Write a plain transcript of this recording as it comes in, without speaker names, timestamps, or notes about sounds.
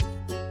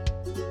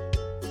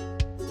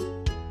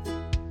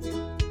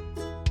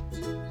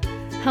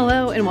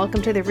Hello and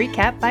welcome to the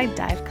recap by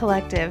Dive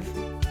Collective.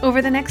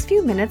 Over the next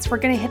few minutes, we're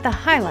going to hit the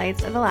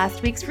highlights of the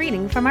last week's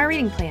reading from our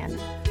reading plan.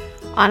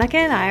 Annika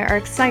and I are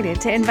excited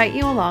to invite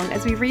you along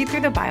as we read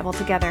through the Bible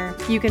together.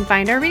 You can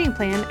find our reading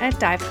plan at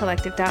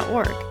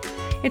divecollective.org.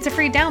 It's a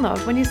free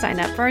download when you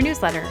sign up for our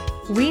newsletter.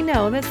 We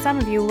know that some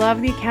of you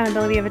love the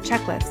accountability of a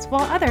checklist,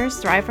 while others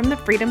thrive from the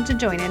freedom to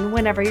join in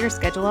whenever your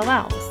schedule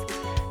allows.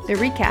 The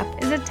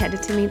recap is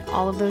intended to meet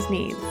all of those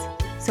needs.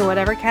 So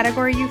whatever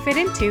category you fit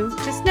into,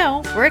 just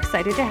know we're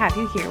excited to have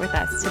you here with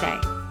us today.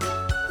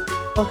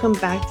 Welcome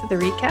back to the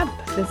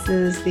recap. This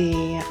is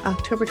the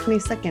October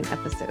 22nd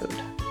episode.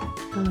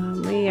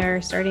 We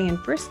are starting in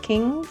 1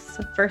 Kings,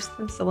 1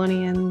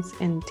 Thessalonians,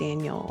 and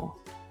Daniel.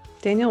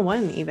 Daniel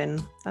 1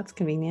 even. That's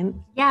convenient.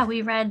 Yeah,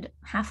 we read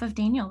half of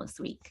Daniel this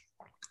week.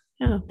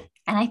 Yeah.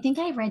 And I think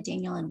I read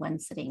Daniel in one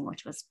sitting,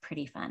 which was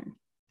pretty fun.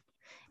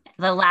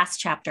 The last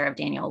chapter of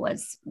Daniel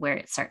was where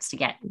it starts to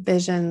get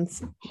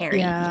visions. Hairy.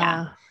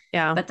 Yeah.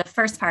 But the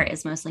first part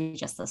is mostly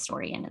just the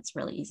story, and it's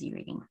really easy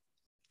reading.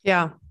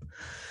 Yeah.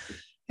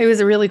 It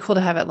was really cool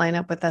to have it line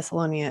up with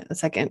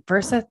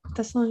First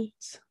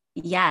Thessalonians.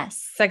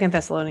 Yes. Second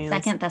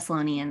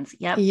Thessalonians.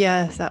 Yep.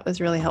 Yes, that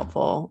was really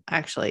helpful,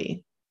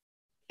 actually,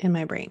 in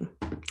my brain.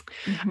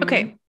 Mm-hmm.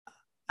 Okay.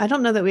 I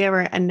don't know that we ever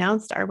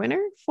announced our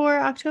winner for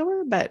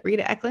October, but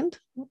Rita Eklund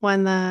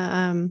won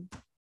the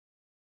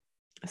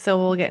so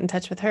we'll get in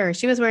touch with her.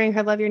 She was wearing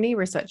her Love Your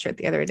Neighbor sweatshirt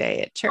the other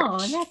day at church. Oh,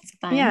 that's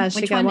fun. Yeah.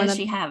 Which one does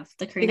she have?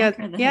 The crew neck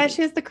or the hoodie? Yeah,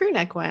 she has the crew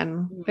neck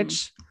one,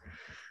 which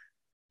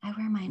I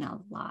wear mine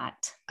a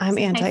lot. I'm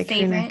anti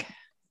crew neck.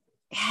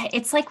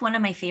 It's like one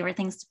of my favorite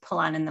things to pull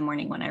on in the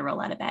morning when I roll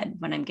out of bed,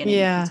 when I'm getting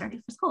ready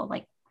for school.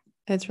 Like,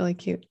 it's really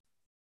cute.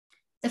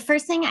 The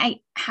first thing I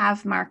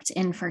have marked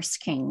in 1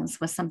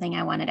 Kings was something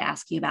I wanted to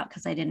ask you about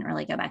because I didn't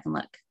really go back and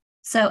look.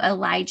 So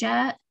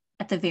Elijah,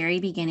 at the very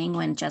beginning,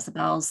 when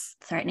Jezebel's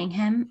threatening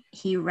him,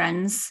 he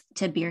runs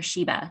to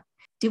Beersheba.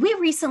 Did we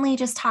recently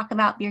just talk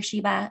about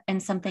Beersheba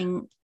and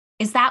something?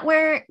 Is that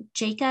where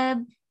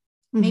Jacob?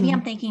 Maybe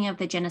I'm thinking of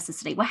the Genesis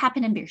today. What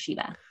happened in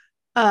Beersheba?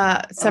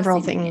 Several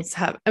things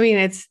have. I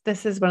mean,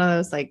 this is one of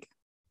those like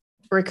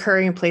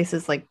recurring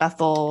places like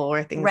Bethel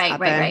where things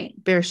happen. Right.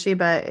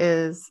 Beersheba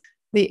is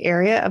the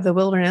area of the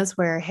wilderness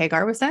where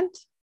Hagar was sent.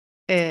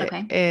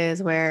 It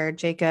is where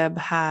Jacob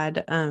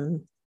had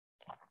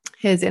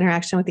his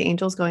interaction with the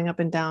angels going up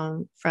and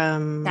down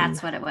from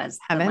That's what it was.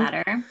 Heaven. The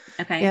ladder.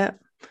 Okay. Yeah.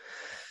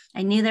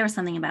 I knew there was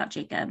something about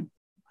Jacob.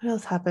 What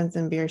else happens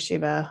in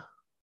Beersheba?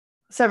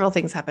 Several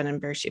things happen in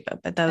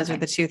Beersheba, but those are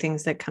the two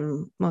things that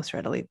come most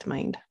readily to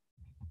mind.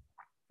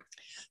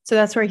 So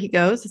that's where he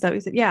goes. Is that what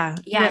you said? Yeah.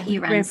 Yeah. He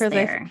runs for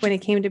there. When he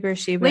came to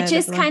Beersheba. Which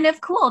is kind of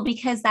cool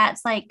because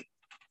that's like,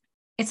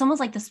 it's almost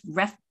like this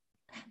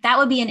that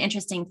would be an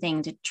interesting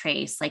thing to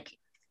trace. Like,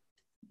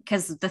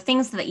 because the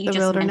things that you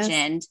just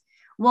mentioned,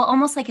 well,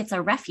 almost like it's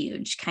a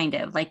refuge, kind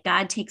of like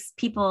God takes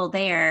people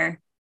there,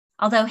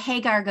 although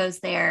Hagar goes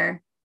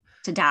there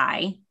to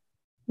die.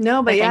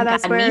 No, but yeah,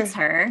 that's God where meets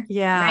her.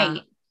 Yeah.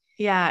 Right.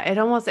 Yeah.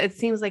 It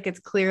seems like it's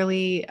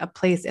clearly a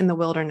place in the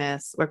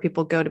wilderness where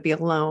people go to be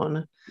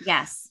alone.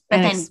 Yes.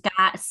 But then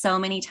God so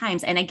many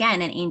times. And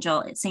again, an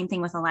angel, same thing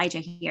with Elijah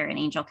here, an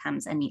angel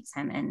comes and meets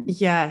him and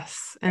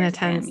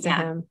attends to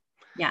him.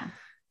 Yeah.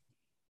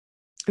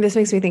 This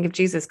makes me think of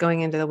Jesus going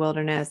into the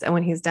wilderness, and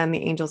when he's done, the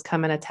angels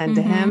come and attend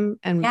to him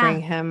and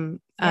bring him.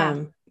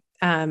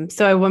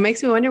 So what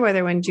makes me wonder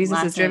whether when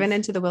Jesus is driven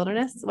into the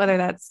wilderness, whether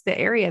that's the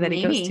area that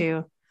he goes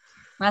to.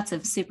 Lots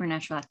of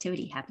supernatural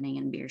activity happening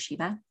in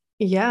Beersheba.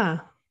 Yeah.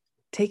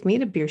 Take me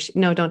to Beersheba.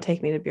 No, don't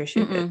take me to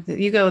Beersheba.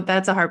 You go,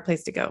 that's a hard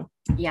place to go.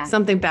 Yeah.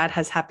 Something bad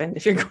has happened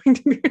if you're going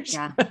to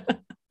Beersheba.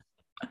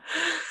 Yeah.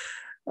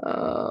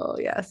 Oh,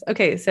 yes.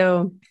 Okay.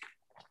 So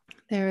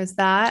there is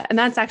that. And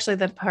that's actually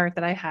the part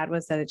that I had,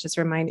 was that it just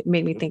made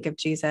me think of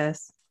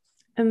Jesus.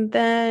 And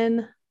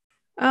then,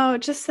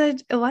 it just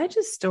said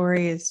Elijah's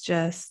story is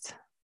just,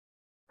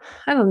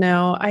 I don't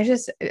know.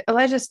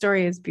 Elijah's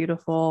story is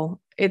beautiful.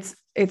 It's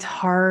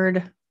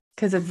hard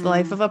because it's the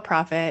life of a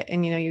prophet.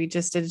 And, you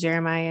just did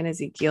Jeremiah and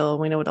Ezekiel.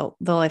 We know what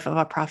the life of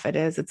a prophet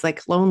is. It's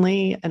like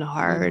lonely and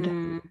hard.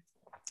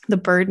 The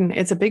burden,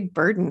 it's a big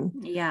burden.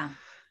 Yeah.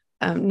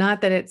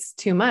 Not that it's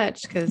too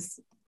much, because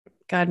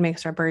God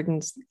makes our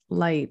burdens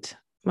light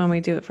when we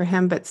do it for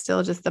him, but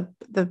still just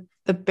the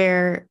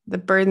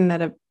burden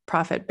that a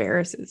prophet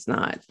bears is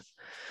not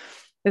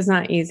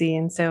easy.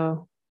 And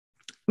so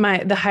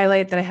the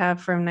highlight that I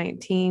have from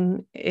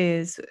 19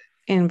 is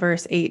in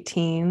verse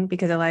 18,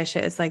 because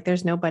Elisha is like,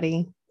 there's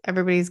nobody,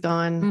 everybody's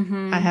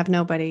gone. I have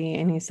nobody.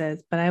 And he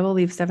says, but I will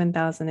leave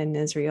 7,000 in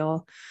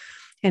Israel,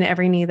 and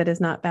every knee that is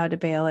not bowed to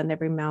Baal and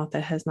every mouth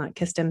that has not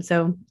kissed him.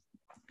 So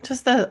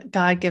just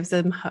God gives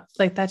them,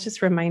 like, that's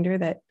just a reminder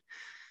that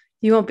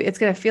you won't be,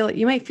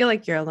 you might feel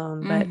like you're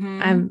alone,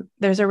 but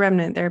there's a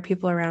remnant. There are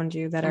people around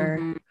you that are,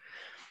 and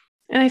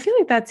I feel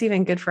like that's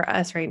even good for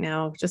us right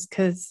now, just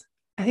because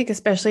I think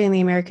especially in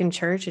the American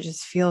church, it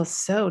just feels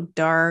so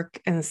dark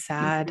and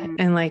sad.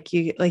 And like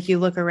you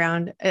look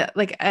around,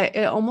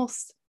 it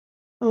almost,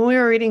 when we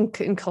were reading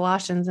in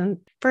Colossians and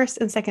First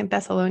and Second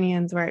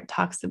Thessalonians, where it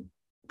talks,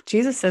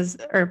 Jesus says,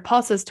 or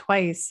Paul says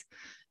twice,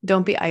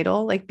 don't be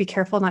idle, like be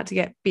careful not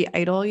to be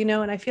idle,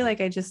 and I feel like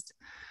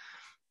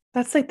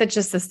that's like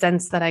just the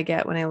sense that I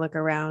get when I look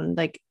around.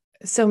 Like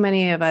so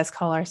many of us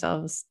call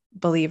ourselves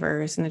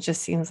believers, and it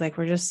just seems like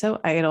we're just so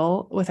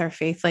idle with our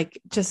faith,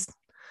 like just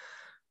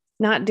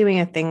not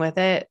doing a thing with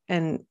it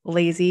and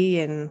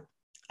lazy. And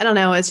I don't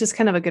know, it's just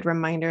kind of a good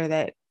reminder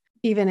that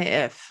even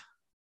if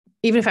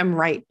I'm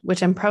right,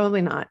 which I'm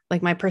probably not,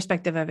 like my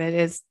perspective of it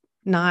is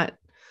not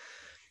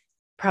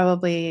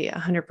probably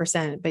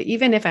 100%, but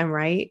even if I'm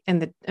right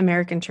and the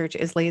American church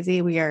is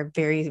lazy, we are a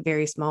very,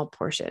 very small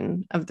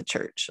portion of the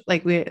church.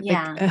 Like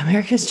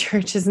America's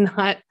church is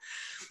not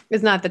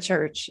the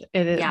church.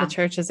 It is the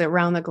church is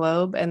around the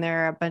globe. And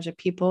there are a bunch of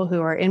people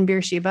who are in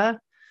Beersheba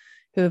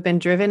who have been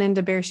driven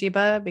into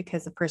Beersheba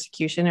because of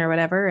persecution or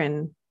whatever.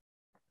 And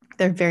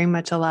they're very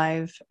much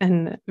alive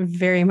and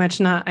very much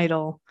not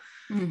idle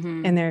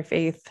in their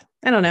faith.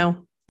 I don't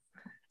know.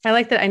 I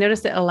like that. I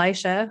noticed that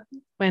Elisha,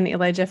 when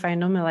Elijah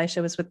found him,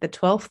 Elisha was with the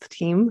 12th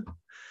team.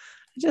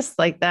 I just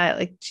like that.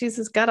 Like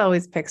Jesus, God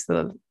always picks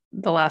the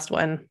last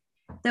one.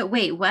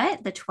 Wait,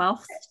 what? The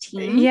 12th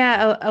team?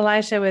 Yeah.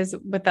 Elisha was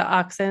with the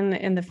oxen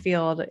in the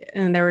field,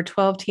 and there were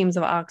 12 teams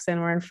of oxen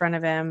were in front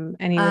of him.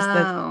 And he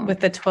was with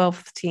the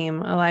 12th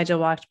team. Elijah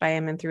walked by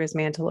him and threw his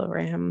mantle over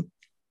him.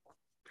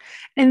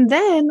 And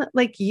then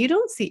like, you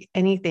don't see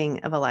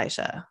anything of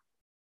Elisha.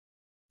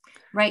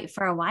 Right.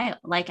 For a while,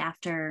 like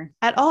after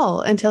at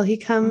all, until he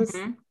comes,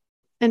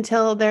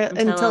 until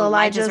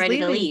Elijah's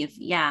ready leaving. to leave.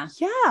 Yeah.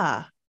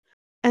 Yeah.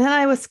 And then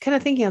I was kind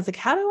of thinking, I was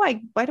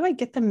like, why do I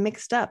get them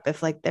mixed up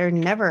if like they're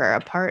never a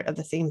part of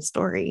the same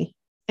story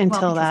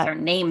until because their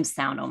names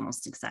sound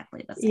almost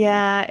exactly the same.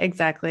 Yeah,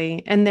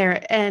 exactly.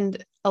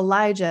 And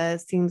Elijah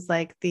seems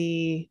like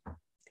the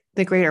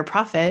greater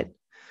prophet,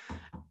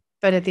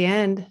 but at the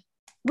end,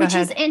 which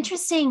is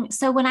interesting.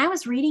 So when I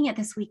was reading it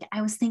this week,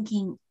 I was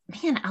thinking,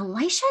 man,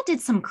 Elisha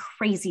did some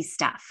crazy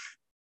stuff.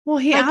 Well,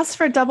 he asked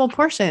for a double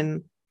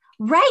portion.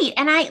 Right.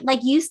 And I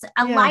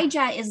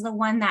Elijah is the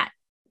one that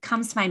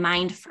comes to my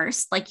mind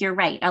first. Like, you're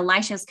right.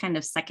 Elisha is kind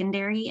of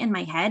secondary in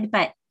my head,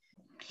 but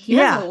he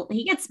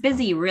gets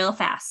busy real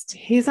fast.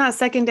 He's not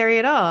secondary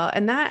at all.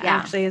 And that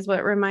actually is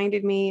what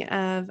reminded me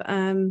of,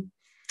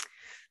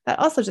 that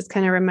also just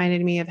kind of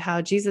reminded me of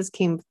how Jesus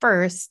came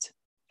first,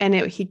 and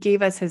he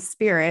gave us his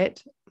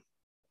spirit.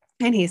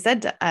 And he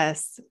said to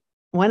us,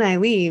 when I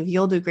leave,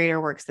 you'll do greater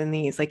works than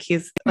these. Like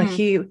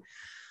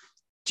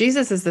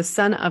Jesus is the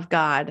Son of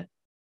God.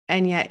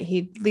 And yet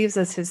he leaves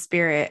us his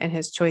spirit, and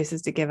his choice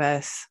is to give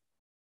us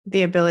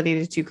the ability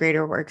to do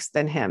greater works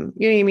than him.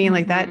 You know what I mean?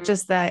 Like that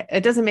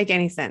it doesn't make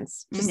any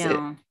sense.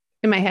 In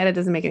my head, it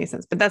doesn't make any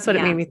sense, but that's what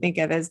it made me think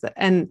of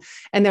and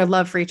their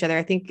love for each other.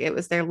 I think it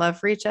was their love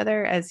for each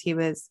other as he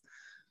was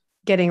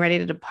getting ready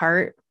to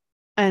depart,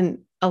 and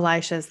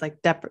Elisha's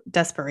like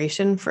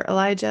desperation for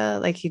Elijah.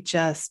 Like he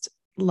just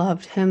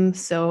loved him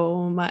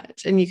so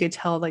much. And you could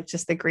tell like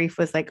just the grief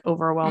was like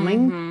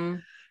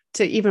overwhelming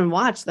to even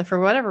watch. For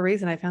whatever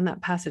reason, I found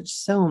that passage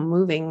so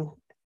moving.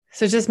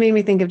 So it just made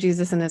me think of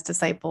Jesus and his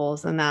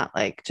disciples, and that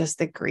like just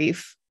the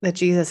grief that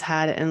Jesus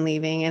had in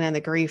leaving, and then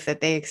the grief that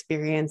they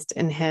experienced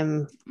in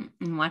him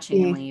and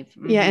watching him leave.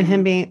 Yeah. And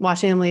him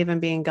watching him leave and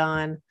being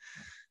gone.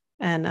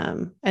 And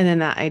then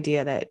that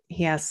idea that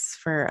he asks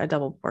for a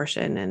double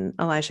portion, and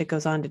Elisha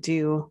goes on to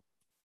do,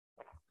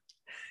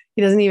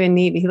 he doesn't even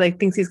he like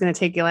thinks he's going to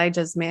take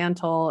Elijah's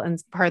mantle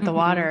and part the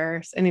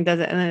waters, and he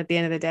doesn't. And then at the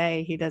end of the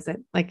day, he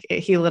doesn't, like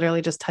he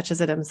literally just touches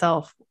it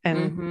himself.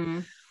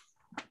 And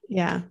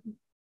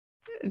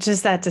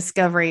just that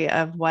discovery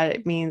of what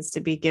it means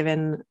to be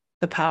given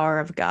the power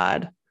of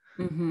God.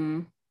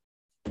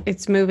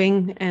 It's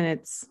moving, and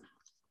it's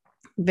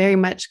very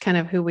much kind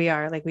of who we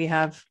are. Like we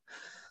have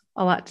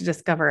a lot to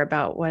discover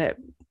about what it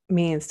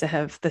means to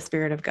have the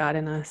Spirit of God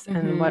in us,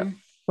 and what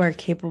we're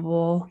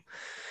capable,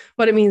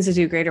 what it means to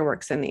do greater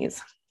works than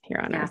these here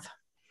on earth.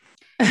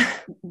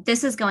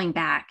 This is going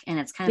back, and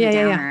it's kind of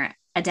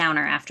a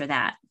downer after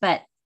that.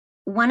 But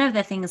one of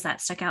the things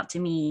that stuck out to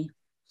me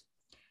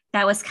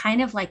that was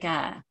kind of like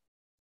a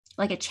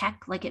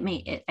check, like I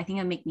think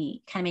it made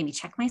me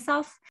check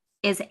myself,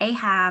 is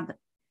Ahab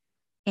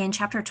in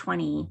chapter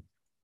 20,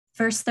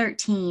 verse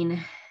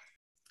 13.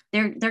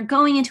 They're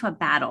going into a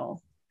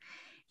battle,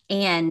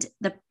 and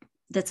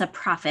that's a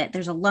prophet.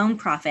 There's a lone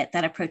prophet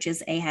that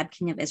approaches Ahab,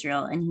 king of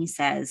Israel, and he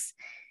says,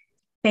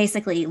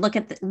 basically, look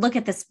at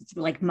this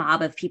like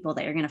mob of people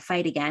that you're going to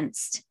fight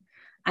against.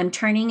 I'm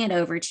turning it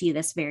over to you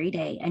this very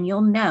day, and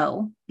you'll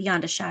know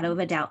beyond a shadow of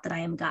a doubt that I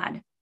am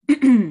God.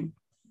 He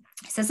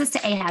says this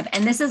to Ahab,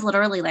 and this is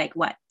literally like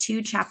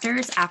 2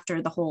 chapters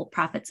after the whole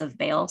prophets of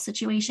Baal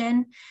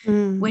situation,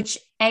 which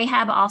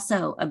Ahab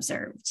also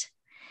observed.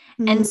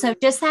 And so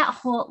just that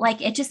whole,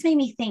 like, it just made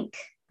me think,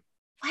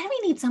 why do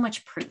we need so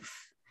much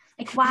proof?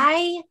 Like,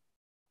 why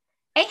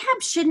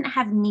Ahab shouldn't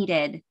have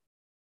needed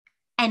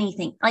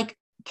anything. Like,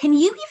 can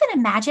you even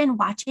imagine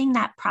watching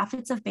that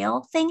prophets of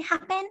Baal thing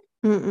happen?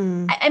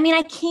 I mean,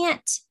 I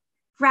can't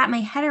wrap my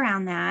head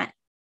around that.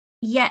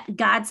 yet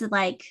God's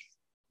like,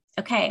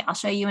 okay, I'll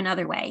show you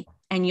another way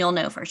and you'll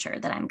know for sure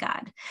that I'm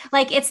God.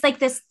 Like, it's like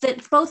this,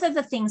 both of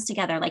the things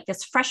together, like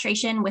this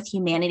frustration with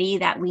humanity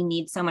that we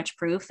need so much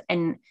proof,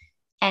 and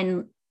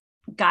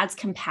God's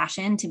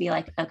compassion to be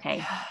like,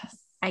 okay,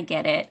 I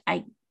get it.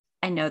 I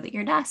know that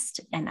you're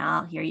dust, and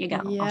here you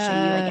go. Yes. I'll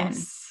show you again.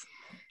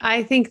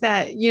 I think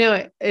that, you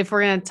know, if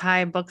we're going to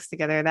tie books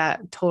together,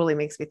 that totally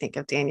makes me think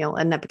of Daniel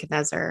and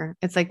Nebuchadnezzar.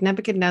 It's like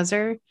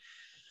Nebuchadnezzar,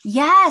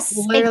 yes,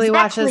 literally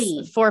exactly.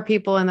 watches 4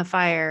 people in the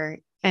fire,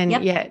 and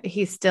yet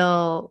he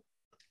still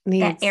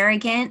needs that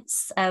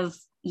arrogance of,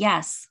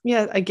 yes.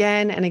 Yeah,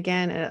 again and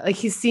again. Like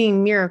he's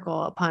seeing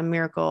miracle upon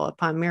miracle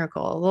upon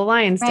miracle. The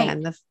lion's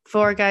den, the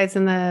 4 guys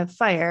in the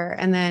fire,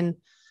 and then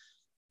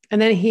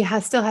he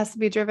still has to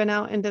be driven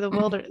out into the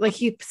wilderness. Like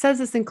he says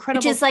this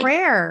incredible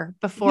prayer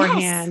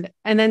beforehand, yes.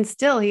 And then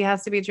still he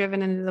has to be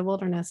driven into the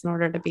wilderness in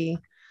order to be.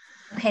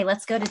 Okay,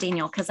 let's go to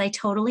Daniel, because I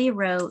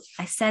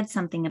said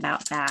something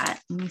about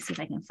that. Let me see if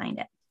I can find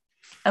it.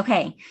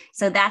 Okay,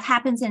 so that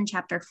happens in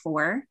chapter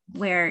 4,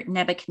 where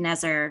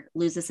Nebuchadnezzar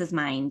loses his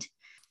mind.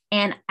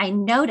 And I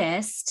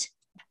noticed,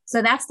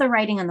 so that's the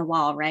writing on the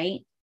wall, right?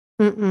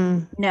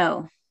 Mm-mm.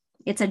 No,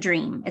 it's a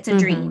dream. It's a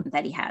dream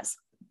that he has.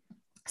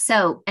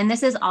 So, and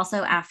this is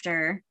also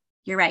after,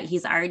 you're right,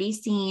 he's already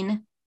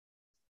seen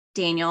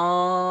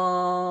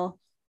Daniel.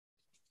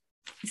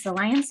 Is the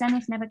lion's den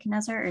with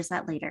Nebuchadnezzar, or is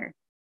that later?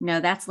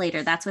 No, that's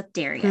later. That's with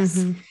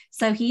Darius.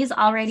 So he's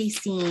already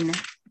seen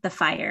the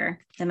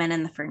fire, the men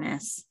in the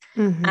furnace.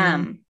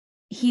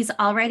 He's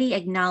already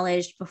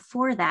acknowledged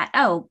before that.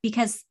 Oh,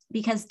 because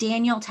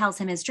Daniel tells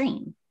him his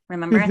dream.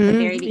 Remember at the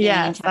very beginning?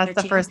 Yes, in chapter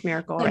that's 2? The first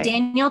miracle. So right?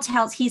 Daniel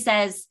he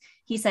says,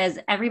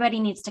 everybody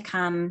needs to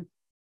come.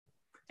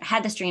 I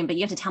had this dream, but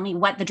you have to tell me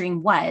what the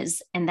dream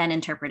was and then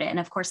interpret it. And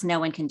of course, no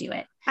one can do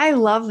it. I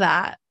love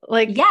that.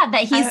 Like, yeah,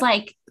 that he's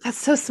like, that's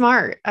so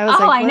smart. I was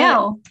I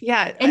know.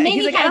 Yeah. It made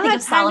me kind of think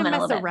of Solomon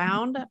a little bit.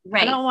 Around.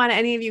 Right. I don't want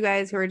any of you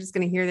guys who are just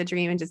going to hear the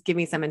dream and just give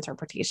me some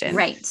interpretation.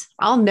 Right.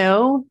 I'll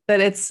know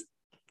that it's,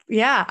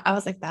 I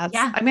was like,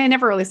 I mean, I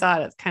never really saw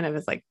it as kind of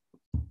as like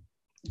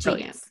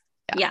brilliant.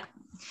 Yeah.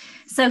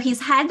 So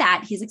he's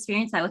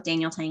experienced that with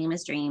Daniel telling him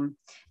his dream.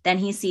 Then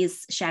he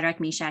sees Shadrach,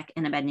 Meshach,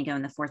 and Abednego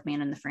and the 4th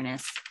man in the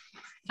furnace.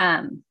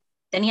 Then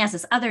he has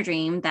this other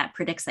dream that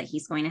predicts that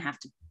he's going to have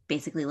to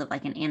basically live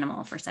like an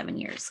animal for 7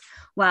 years.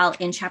 While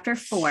in chapter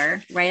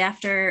 4, right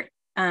after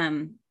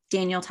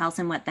Daniel tells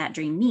him what that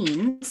dream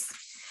means,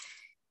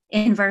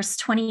 in verse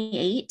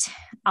 28,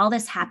 all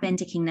this happened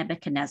to King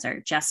Nebuchadnezzar.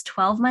 Just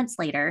 12 months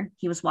later,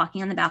 he was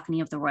walking on the balcony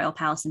of the royal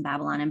palace in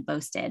Babylon and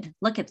boasted,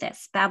 "Look at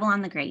this,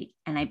 Babylon the Great,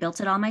 and I built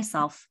it all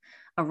myself,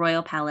 a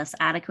royal palace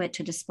adequate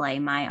to display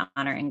my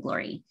honor and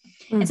glory."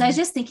 And so I was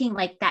just thinking,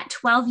 like, that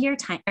 12-year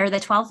time, or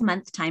the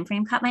 12-month time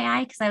frame caught my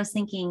eye, because I was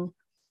thinking,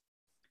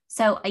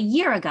 so a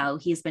year ago,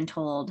 he's been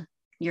told,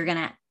 you're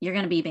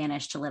gonna be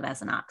banished to live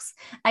as an ox.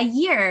 A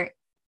year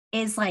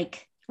is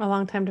like a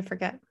long time to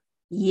forget.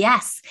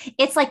 Yes.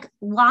 It's like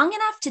long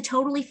enough to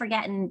totally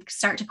forget and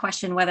start to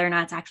question whether or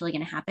not it's actually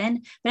going to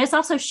happen. But it's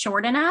also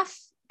short enough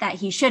that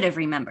he should have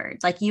remembered.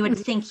 Like you would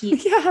think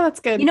yeah,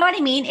 that's good. You know what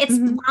I mean? It's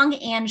long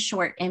and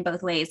short in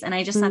both ways. And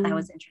I just thought that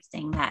was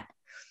interesting, that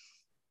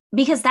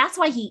because that's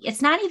why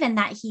it's not even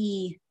that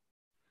he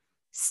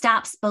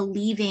stops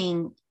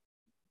believing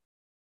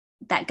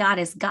that God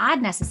is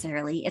God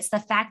necessarily. It's the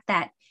fact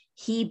that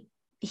he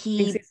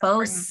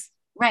boasts.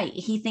 Right.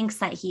 He thinks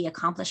that he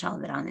accomplished all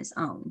of it on his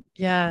own.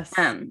 Yes.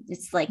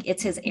 It's like,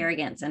 it's his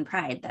arrogance and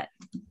pride that.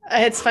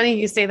 It's funny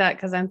you say that,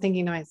 because I'm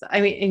thinking to myself,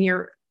 I mean,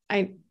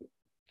 and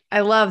I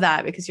love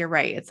that, because you're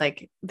right. It's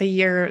like the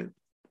year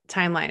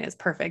timeline is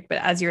perfect. But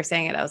as you're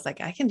saying it, I was like,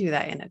 I can do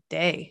that in a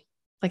day.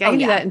 Like I can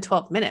do that in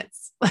 12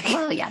 minutes. Like,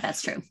 oh yeah,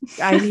 that's true.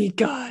 I need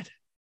God.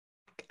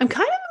 I'm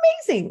kind of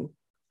amazing.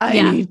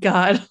 I need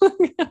God.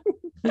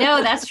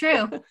 No, that's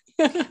true.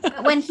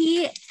 But when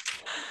he,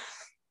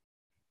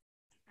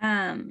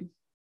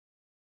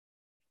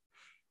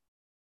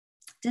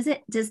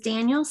 does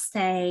Daniel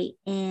say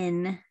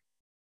in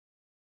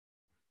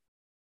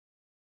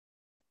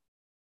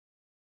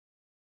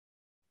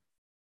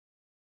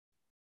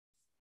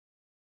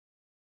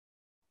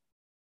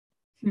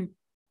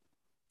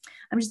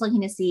I'm just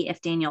looking to see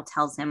if Daniel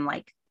tells him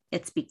like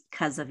it's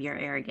because of your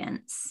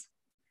arrogance.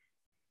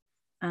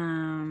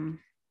 While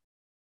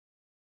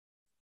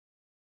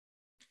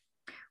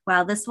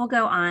this will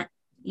go on,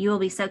 you will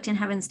be soaked in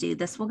heaven's dew.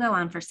 This will go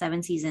on for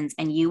 7 seasons,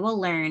 and you will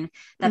learn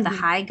that the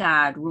high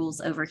God rules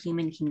over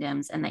human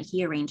kingdoms and that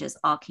he arranges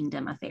all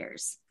kingdom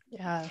affairs.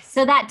 Yes.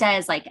 So that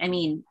does, like, I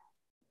mean,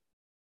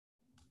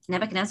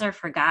 Nebuchadnezzar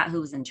forgot who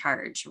was in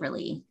charge,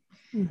 really,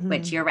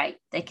 which you're right.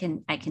 I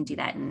can do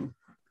that in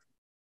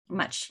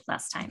much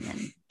less time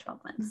than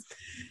 12 months.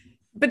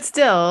 But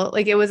still,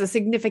 like, it was a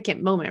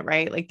significant moment,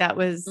 right? Like that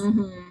was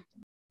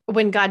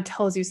when God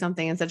tells you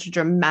something in such a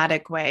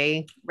dramatic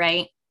way.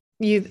 Right.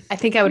 I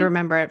think I would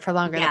remember it for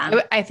longer.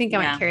 Yeah. I think I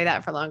would carry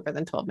that for longer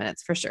than 12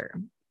 minutes for sure.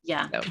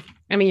 Yeah. So,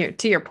 I mean,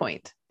 to your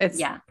point, it's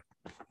a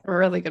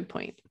really good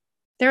point.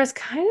 There was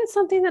kind of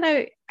something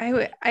that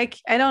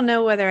I don't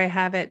know whether I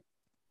have it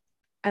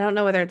I don't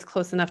know whether it's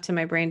close enough to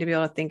my brain to be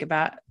able to think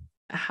about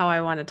how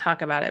I want to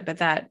talk about it, but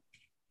that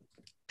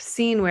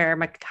scene where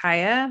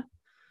Micaiah,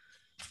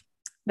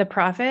 the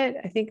prophet,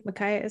 I think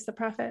Micaiah is the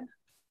prophet.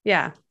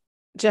 Yeah.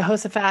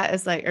 Jehoshaphat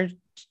is like, or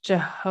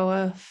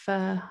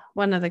Jehoshaphat,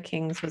 one of the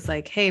kings was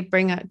like, hey,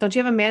 don't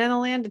you have a man in the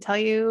land to tell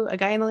you, a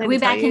guy in the land? Are we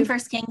to tell back in you?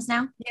 First Kings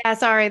now? Yeah,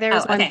 sorry. There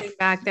was one okay. thing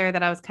back there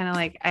that I was kind of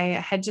like, I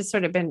had just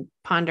sort of been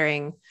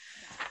pondering.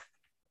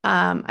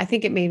 I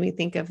think it made me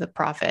think of the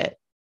prophet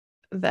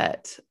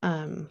that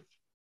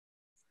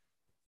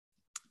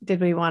did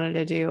what he wanted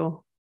to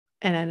do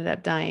and ended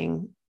up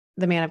dying,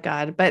 the man of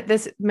God. But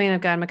this man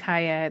of God,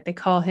 Micaiah, they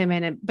call him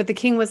in, but the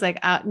king was like,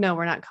 no,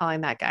 we're not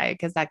calling that guy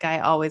because that guy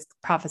always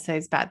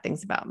prophesies bad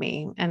things about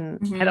me. And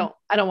I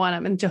don't want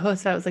him. And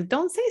Jehoshaphat was like,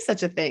 don't say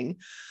such a thing.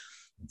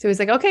 So he's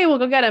like, okay, we'll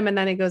go get him. And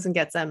then he goes and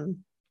gets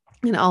him.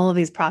 And all of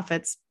these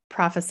prophets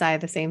prophesy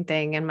the same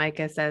thing. And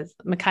Micaiah says,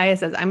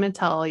 I'm going to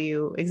tell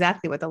you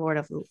exactly what the word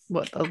of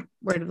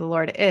the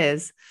Lord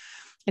is.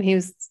 And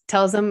he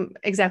tells them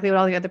exactly what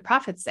all the other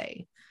prophets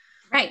say.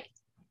 Right.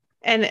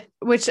 And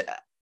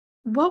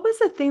what was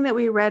the thing that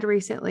we read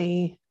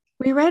recently?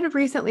 We read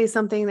recently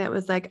something that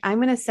was like, I'm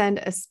going to send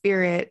a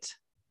spirit.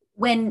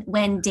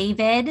 When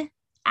David,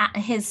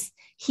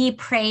 he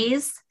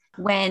prays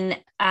when,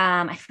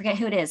 I forget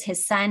who it is,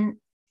 his son,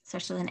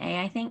 starts with an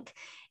A, I think,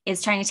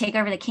 is trying to take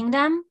over the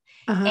kingdom.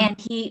 And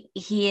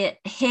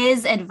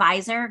his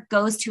advisor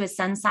goes to his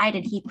son's side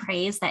and he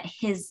prays that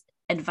his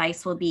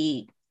advice will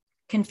be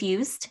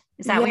confused.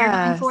 Is that what you're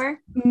going for?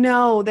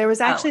 No, there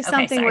was actually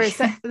something where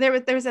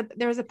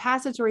there was a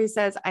passage where he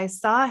says, I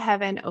saw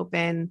heaven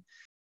open.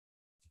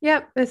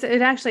 Yep.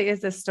 It actually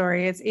is this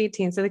story. It's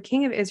 18. So the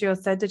king of Israel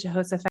said to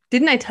Jehoshaphat,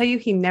 didn't I tell you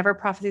he never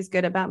prophesies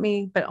good about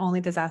me, but only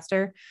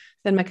disaster?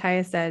 Then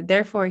Micaiah said,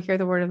 therefore, hear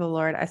the word of the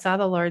Lord. I saw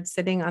the Lord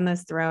sitting on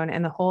this throne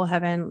and the whole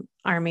heaven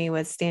army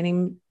was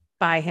standing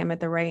by him at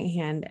the right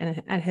hand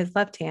and at his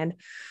left hand.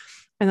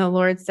 And the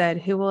Lord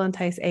said, who will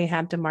entice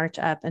Ahab to march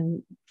up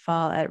and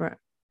fall at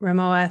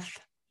Ramoth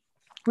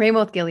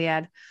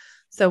Gilead?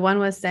 So one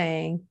was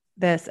saying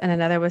this and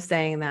another was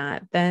saying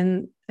that.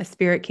 Then a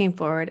spirit came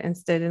forward and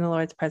stood in the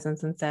Lord's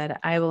presence and said,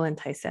 I will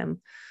entice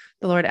him.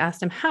 The Lord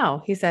asked him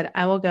how. He said,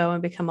 I will go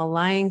and become a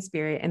lying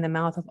spirit in the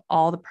mouth of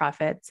all the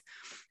prophets.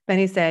 Then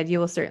he said, you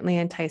will certainly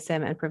entice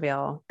him and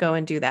prevail. Go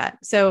and do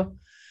that. So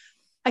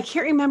I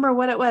can't remember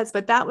what it was,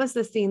 but that was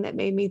the scene that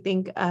made me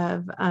think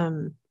of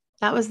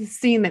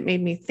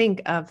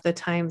the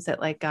times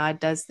that like God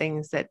does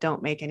things that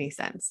don't make any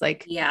sense.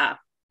 Like, yeah,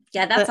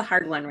 that's a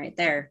hard one right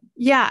there.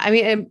 Yeah. I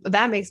mean,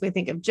 that makes me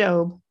think of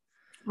Job.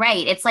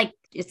 Right. It's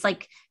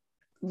like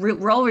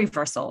role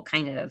reversal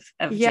kind of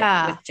with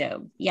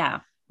Job.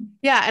 Yeah.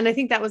 Yeah. And I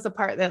think that was the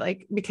part that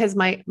like, because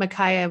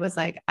Micaiah was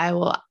like, I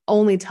will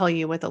only tell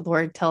you what the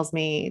Lord tells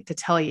me to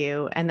tell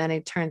you. And then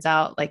it turns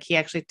out like he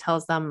actually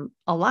tells them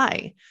a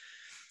lie.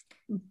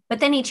 But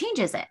then he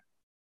changes it.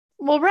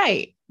 Well,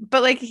 right.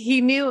 But like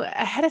he knew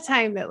ahead of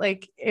time that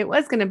like it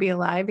was going to be a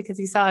lie because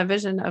he saw a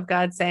vision of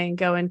God saying,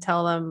 go and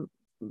tell them,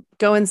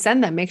 go and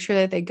send them, make sure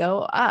that they go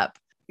up.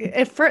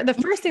 The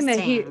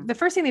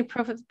first thing he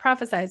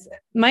prophesies,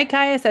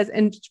 Micaiah says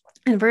in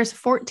verse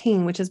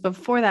 14, which is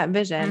before that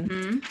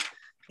vision,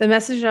 the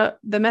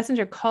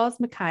messenger calls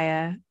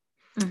Micaiah.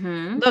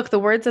 Look, the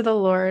words of the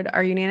Lord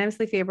are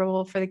unanimously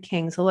favorable for the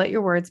king. So let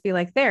your words be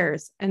like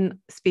theirs and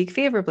speak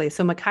favorably.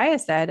 So Micaiah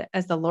said,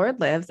 as the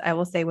Lord lives, I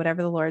will say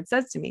whatever the Lord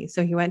says to me.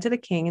 So he went to the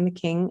king and the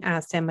king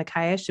asked him,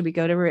 Micaiah, should we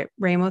go to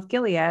Ramoth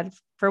Gilead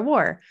for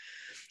war?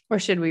 Or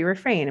should we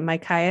refrain? And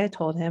Micaiah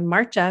told him,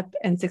 march up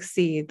and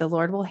succeed. The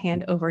Lord will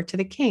hand over to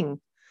the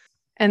king.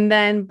 And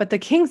then, but the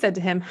king said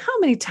to him, how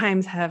many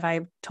times have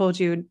I told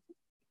you,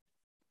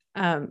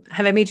 have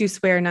I made you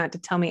swear not to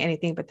tell me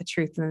anything but the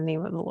truth in the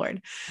name of the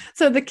Lord?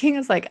 So the king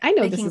is like, I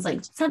know this is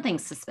like something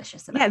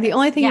suspicious about the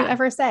only thing you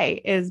ever say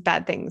is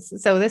bad things.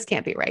 So this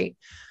can't be right.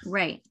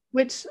 Right.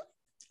 Which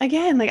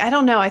again, like, I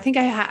don't know. I think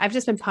I've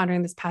just been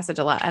pondering this passage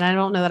a lot and I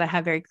don't know that I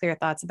have very clear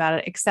thoughts about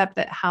it, except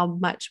that how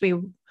much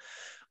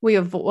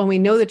when we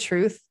know the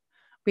truth,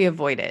 we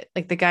avoid it.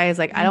 Like the guy is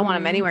like, I don't want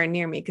him anywhere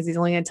near me because he's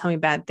only going to tell me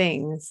bad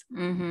things.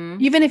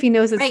 Even if he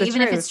knows it's the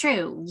even truth. If it's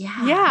true.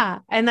 Yeah. Yeah.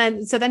 And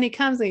then, so then he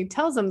comes and he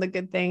tells him the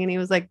good thing. And he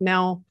was like,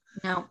 no,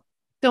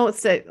 don't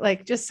sit,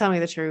 like, just tell me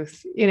the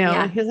truth.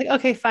 And he was like,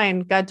 okay, fine.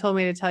 God told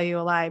me to tell you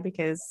a lie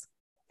because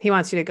he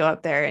wants you to go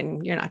up there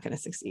and you're not going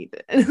to succeed.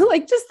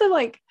 Like, just the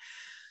like,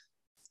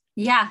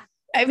 yeah.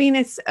 I mean,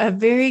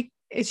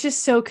 it's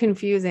just so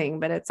confusing,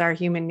 but it's our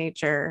human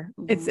nature.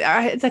 It's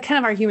a kind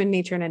of our human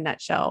nature in a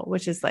nutshell,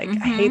 which is like,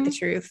 I hate the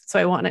truth. So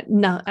I want it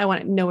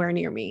nowhere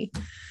near me.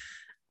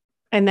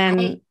 And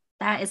then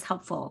that is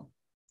helpful.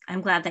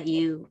 I'm glad that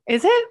you,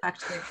 is it?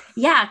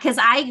 Yeah. Cause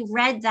I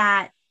read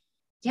that.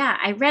 Yeah.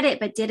 I read it,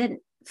 but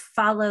didn't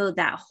follow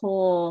that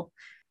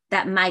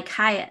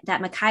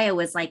Micaiah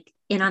was like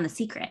in on the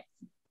secret,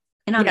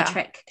 in on the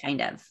trick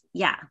kind of.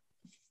 Yeah.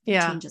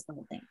 Yeah. It changes the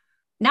whole thing.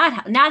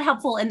 Not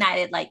helpful in that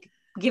it like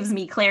gives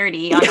me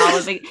clarity on all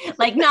of it,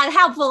 like not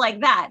helpful like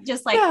that,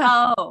 just like,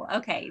 oh,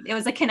 okay. It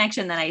was a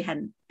connection that I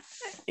hadn't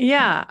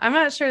Yeah, I'm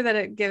not sure that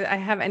I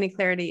have any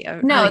clarity on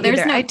it there's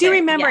either. no I do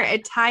remember yeah.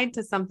 it tied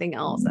to something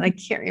else, and I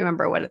can't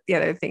remember what the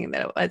other thing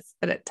that it was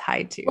that it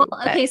tied to. Well,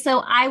 okay,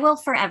 so I will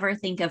forever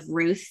think of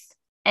Ruth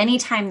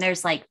anytime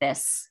there's like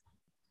this.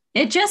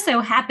 It just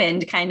so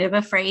happened kind of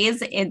a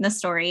phrase in the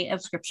story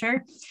of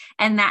scripture.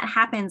 And that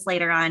happens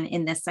later on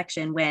in this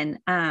section when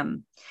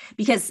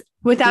because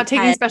without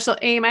taking special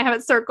aim, I have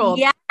it circled.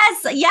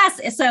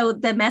 Yes. So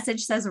the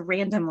message says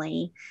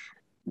randomly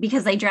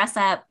because they dress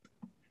up.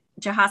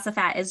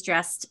 Jehoshaphat is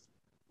dressed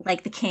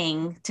like the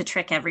king to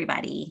trick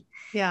everybody.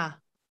 Yeah.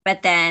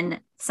 But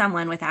then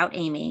someone without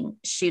aiming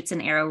shoots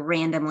an arrow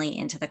randomly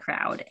into the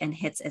crowd and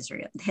hits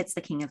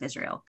the king of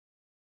Israel.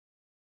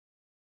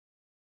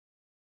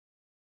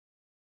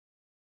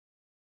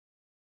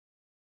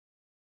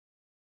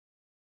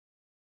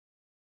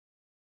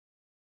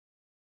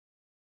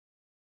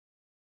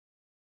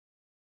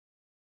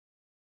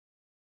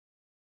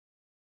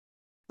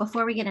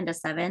 Before we get into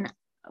 7,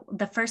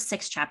 the first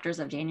 6 chapters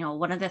of Daniel,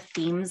 one of the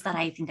themes that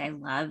I think I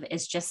love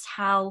is just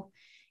how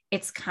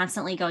it's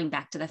constantly going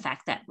back to the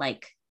fact that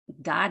like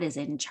God is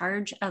in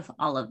charge of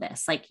all of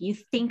this. Like you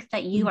think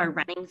that you are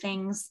running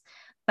things,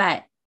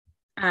 but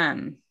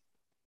no,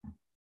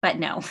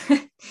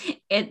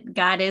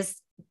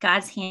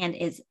 God's hand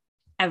is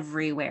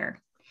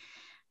everywhere.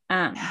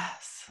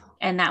 Yes.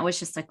 And that was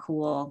just a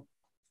cool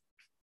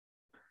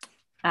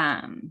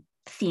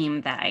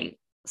theme that I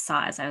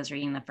saw as I was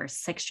reading the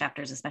first 6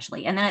 chapters,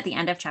 especially. And then at the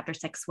end of chapter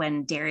 6,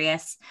 when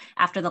Darius,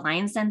 after the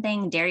lion's den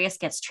thing, Darius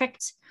gets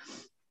tricked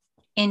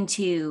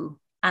into,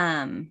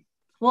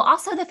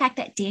 also the fact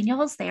that Daniel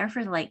was there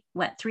for like,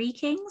 3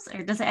 kings?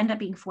 Or does it end up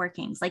being 4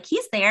 kings? Like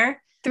he's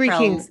there. 3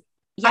 kings.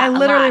 I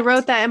literally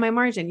wrote that in my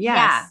margin. Yes.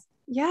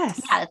 Yeah.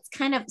 Yes. Yeah. It's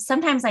kind of,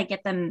 sometimes I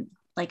get them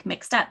like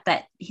mixed up,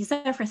 but he's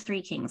there for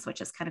 3 kings,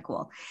 which is kind of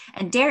cool.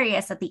 And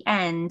Darius at the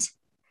end,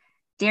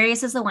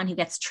 Darius is the one who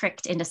gets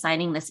tricked into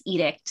signing this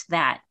edict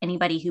that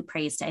anybody who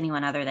prays to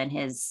anyone other than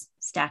his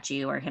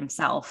statue or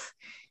himself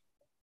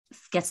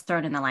gets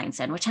thrown in the lion's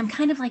den, which I'm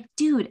kind of like,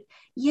 dude,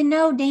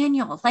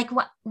 Daniel, like,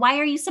 why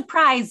are you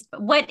surprised?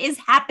 What is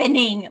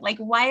happening? Like,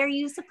 why are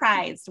you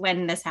surprised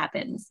when this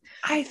happens?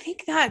 I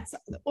think that's,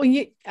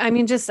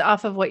 just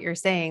off of what you're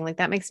saying, like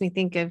that makes me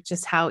think of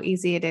just how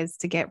easy it is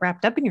to get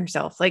wrapped up in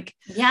yourself. Like,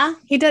 yeah,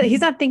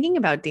 he's not thinking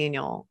about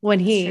Daniel when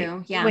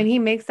he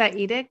makes that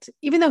edict,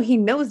 even though he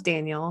knows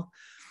Daniel,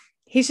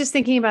 he's just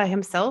thinking about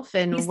himself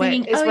and he's what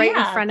thinking, is right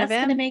in front of him.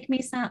 That's going to make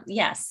me sound,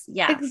 yes.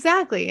 Yeah,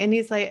 exactly. And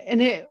he's like,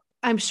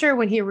 I'm sure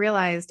when he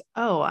realized,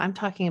 oh, I'm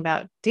talking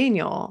about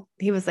Daniel,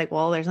 he was like,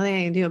 well, there's nothing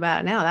I can do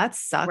about it now. That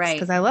sucks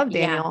because I love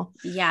Daniel.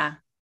 Yeah.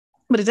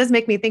 But it does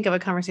make me think of a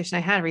conversation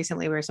I had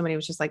recently where somebody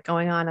was just like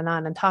going on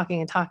and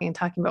talking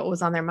about what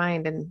was on their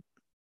mind. And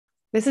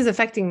this is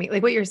affecting me.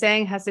 Like what you're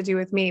saying has to do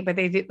with me, but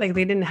they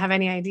didn't have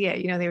any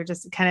idea, they were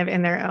just kind of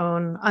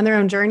on their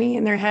own journey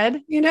in their head,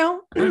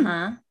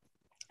 Uh-huh.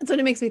 That's what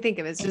it makes me think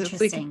of. It's just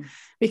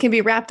we can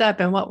be wrapped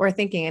up in what we're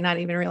thinking and not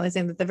even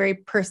realizing that the very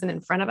person in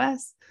front of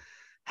us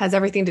has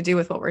everything to do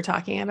with what we're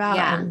talking about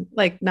and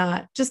like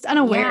not just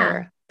unaware.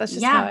 Yeah. That's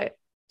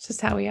just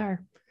how we are.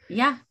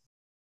 Yeah.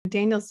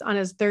 Daniel's on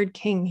his 3rd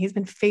king. He's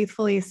been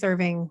faithfully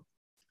serving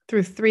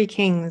through 3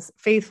 kings,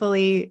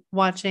 faithfully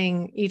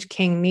watching each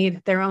king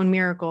need their own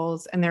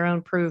miracles and their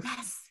own proof.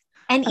 Yes.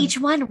 And each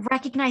one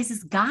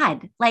recognizes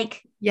God.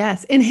 Like,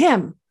 yes, in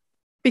him,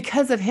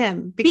 because of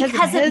him, because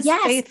of his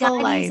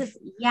faithful life.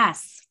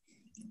 Yes.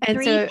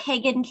 And 3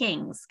 pagan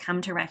kings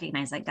come to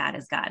recognize that God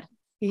is God.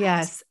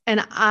 Yes. And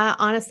I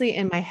honestly,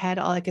 in my head,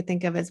 all I could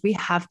think of is we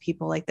have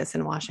people like this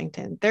in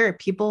Washington. There are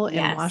people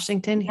in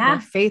Washington who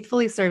are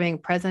faithfully serving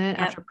president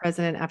after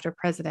president after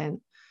president.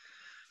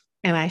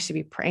 And I should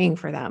be praying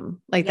for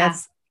them. Like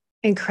that's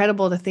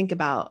incredible to think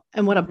about.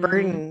 And what a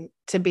burden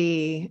to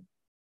be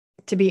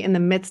in the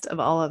midst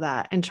of all of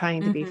that and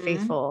trying to be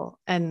faithful.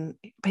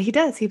 But he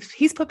does,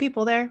 he's put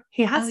people there.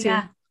 He has to.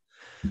 Yeah.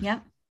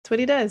 Yep. That's what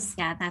he does.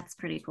 Yeah. That's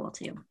pretty cool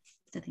too,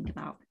 to think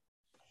about.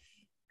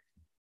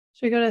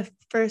 Should we go to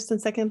 1st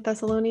and 2nd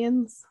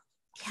Thessalonians?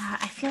 Yeah,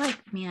 I feel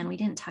like, man, we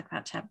didn't talk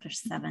about chapter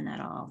 7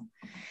 at all.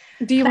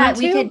 Do you want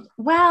to?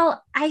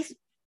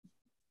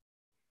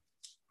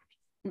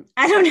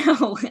 I don't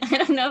know. I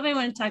don't know if I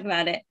want to talk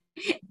about it.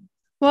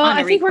 Well,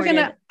 I think we're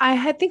gonna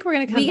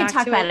come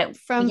back to it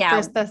from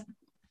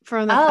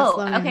from the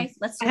Thessalonians. Okay,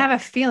 let's do I have a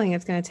feeling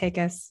it's going to take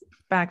us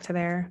back to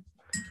there.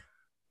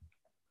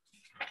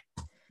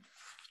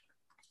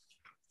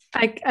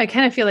 I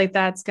kind of feel like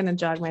that's going to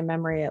jog my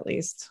memory at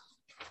least.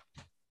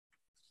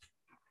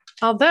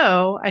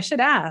 Although I should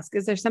ask,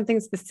 is there something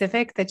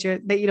specific that you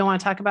don't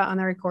want to talk about on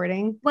the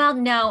recording? Well,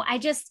 no,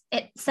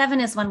 7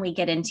 is when we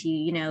get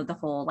into, the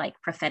whole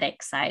like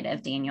prophetic side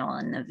of Daniel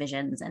and the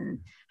visions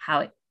and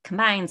how it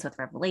combines with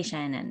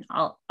Revelation and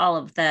all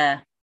of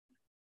the,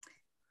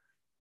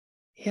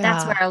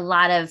 that's where a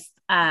lot of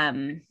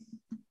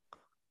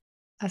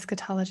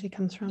eschatology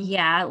comes from.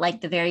 Yeah.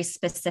 Like the very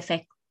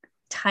specific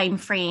time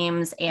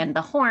frames and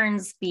the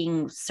horns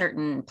being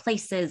certain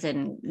places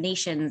and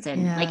nations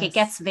and like it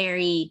gets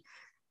very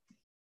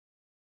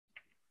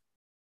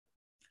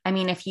I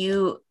mean, if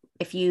you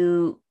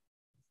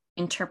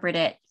interpret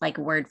it like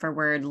word for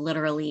word,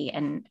 literally,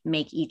 and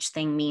make each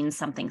thing mean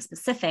something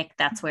specific,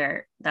 that's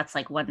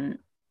like one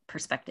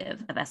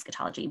perspective of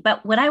eschatology.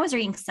 But when I was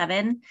reading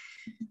 7,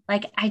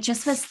 like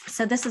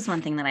so this is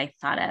one thing that I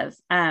thought of.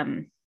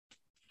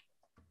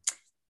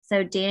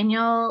 So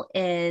Daniel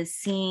is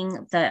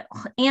seeing the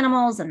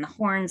animals and the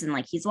horns, and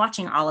like he's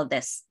watching all of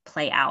this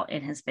play out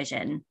in his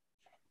vision.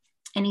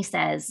 And he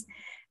says,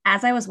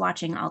 as I was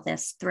watching all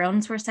this,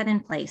 thrones were set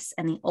in place,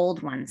 and the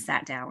old one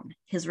sat down.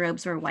 His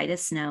robes were white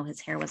as snow. His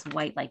hair was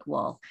white like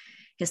wool.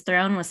 His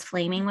throne was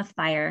flaming with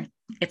fire,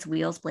 its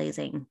wheels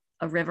blazing.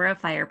 A river of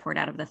fire poured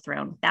out of the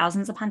throne.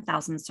 Thousands upon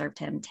thousands served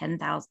him.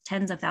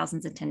 Tens of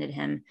thousands attended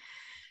him.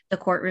 The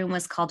courtroom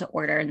was called to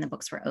order, and the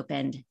books were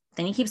opened.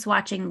 Then he keeps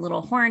watching. The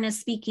little horn is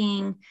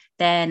speaking.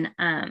 Then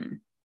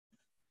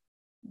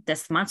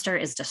this monster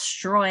is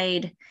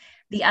destroyed.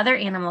 The other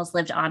animals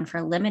lived on for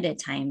a limited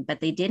time, but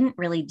they didn't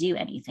really do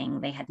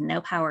anything. They had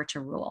no power to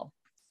rule.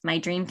 My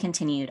dream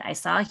continued. I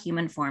saw a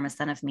human form, a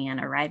son of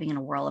man, arriving in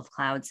a whirl of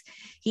clouds.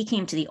 He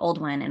came to the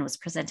old one and was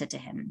presented to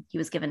him. He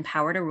was given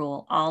power to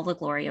rule, all the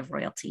glory of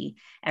royalty.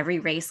 Every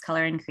race,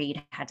 color, and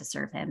creed had to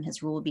serve him.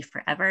 His rule would be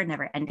forever,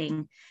 never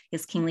ending.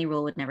 His kingly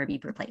rule would never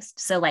be replaced.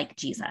 So like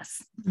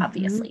Jesus,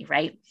 obviously,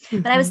 right?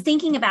 But I was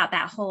thinking about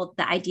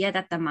the idea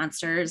that the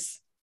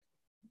monsters,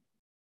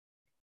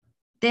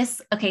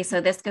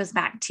 so this goes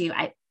back to,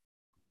 I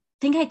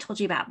think I told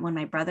you about when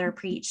my brother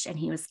preached, and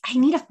I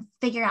need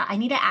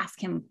to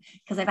ask him,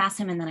 because I've asked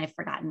him and then I've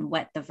forgotten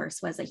what the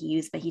verse was that he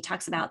used, but he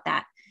talks about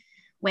that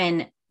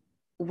when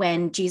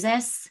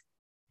Jesus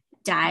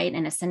died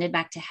and ascended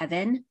back to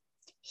heaven,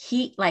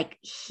 he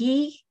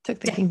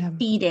took the kingdom,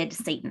 defeated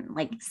Satan.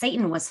 Like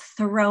Satan was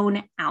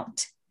thrown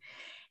out.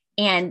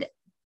 And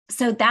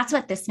so that's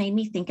what this made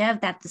me think of,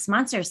 that this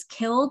monster is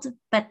killed,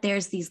 but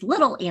there's these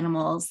little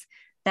animals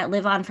that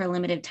live on for a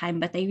limited time,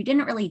 but they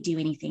didn't really do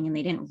anything, and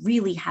they didn't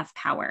really have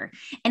power.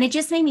 And it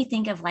just made me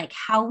think of like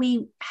how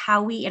we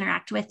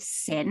interact with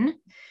sin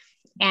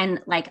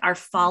and like our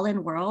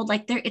fallen world.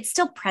 Like it's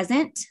still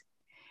present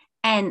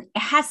and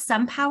it has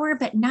some power,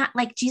 but not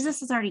like Jesus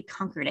has already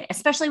conquered it,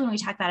 especially when we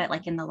talk about it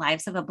like in the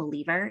lives of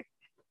believers.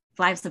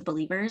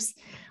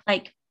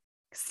 Like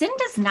sin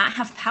does not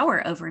have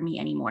power over me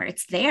anymore.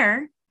 It's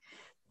there,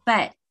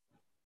 but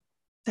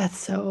that's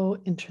so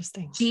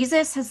interesting.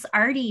 Jesus has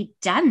already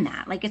done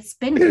that. Like it's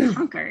been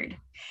conquered.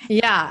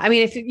 Yeah. I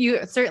mean, if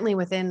you certainly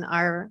within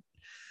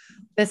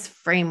this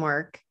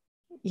framework,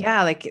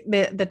 yeah, like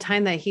the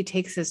time that he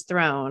takes his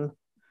throne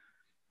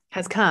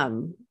has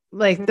come,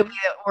 like the way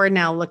that we're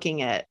now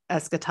looking at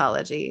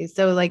eschatology.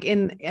 So like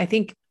I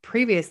think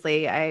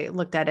previously I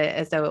looked at it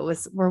as though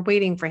we're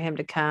waiting for him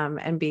to come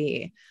and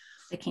be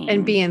the king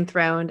and be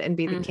enthroned and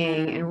be the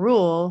king and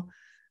rule.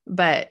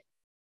 But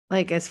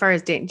like, as far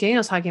as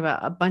Daniel's talking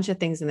about a bunch of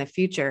things in the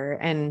future,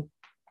 and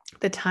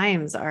the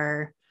times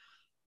are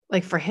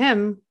like for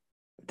him,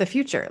 the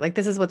future, like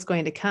this is what's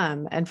going to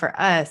come. And for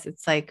us,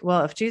 it's like,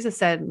 well, if Jesus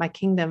said my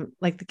kingdom,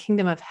 like the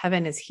kingdom of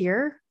heaven is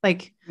here,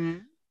 like,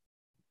 and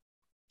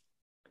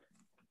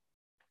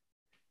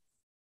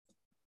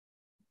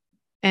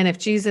if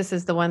Jesus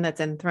is the one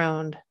that's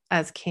enthroned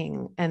as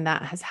king and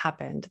that has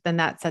happened, then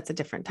that sets a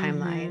different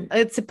timeline.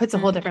 It puts a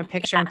whole different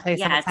picture in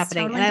place of what's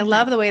happening. Totally, and I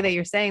love the way that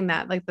you're saying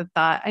that, like the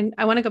thought,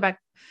 I want to go back.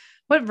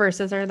 What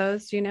verses are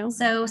those? Do you know?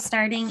 So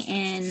starting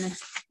in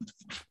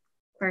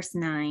verse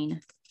 9,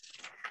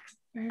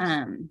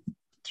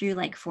 through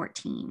like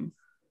 14.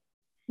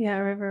 Yeah.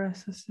 River,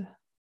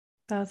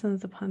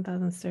 thousands upon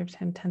thousands served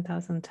him.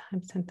 10,000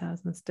 times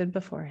 10,000 stood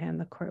before him.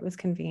 The court was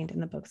convened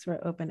and the books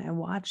were open. I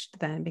watched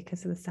then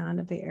because of the sound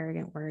of the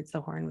arrogant words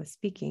the horn was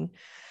speaking.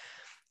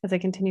 As I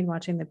continued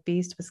watching, the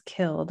beast was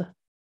killed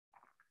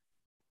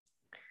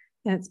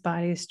and its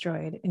body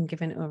destroyed and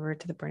given over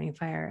to the burning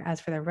fire.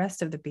 As for the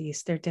rest of the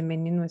beasts, their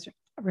dominion was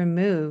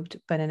removed,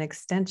 but an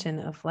extension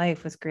of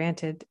life was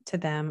granted to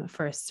them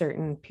for a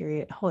certain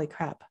period. Holy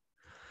crap.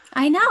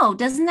 I know.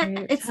 Doesn't that,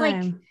 it's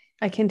time. Like,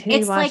 I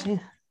continued watching.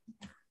 Like,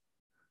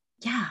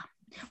 yeah.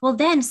 Well,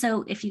 then,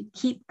 so if you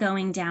keep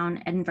going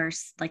down in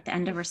verse, like the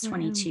end of verse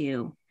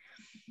 22,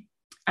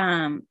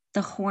 the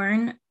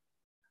horn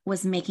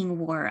was making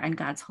war on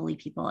God's holy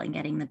people and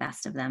getting the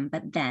best of them.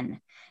 But then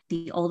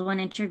the old one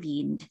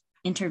intervened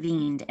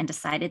and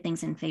decided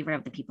things in favor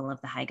of the people of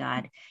the high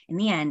God. In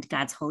the end,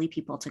 God's holy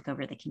people took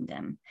over the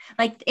kingdom.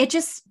 Like it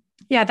just.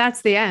 Yeah,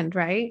 that's the end,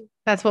 right?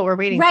 That's what we're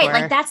waiting for. Right.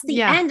 Like that's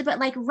the end. But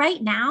like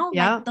right now,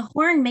 like the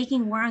horn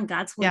making war on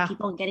God's holy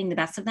people and getting the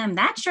best of them,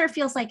 that sure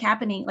feels like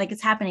happening. Like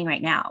it's happening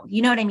right now.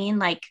 You know what I mean?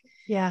 Like,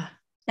 yeah,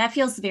 that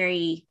feels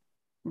very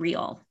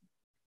real.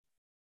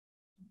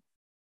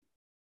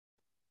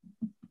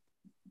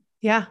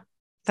 Yeah,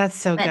 that's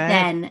so good. But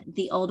then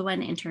the old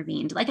one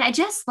intervened. Like, I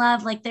just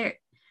love, like, they're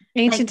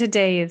Ancient of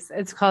Days.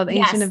 It's called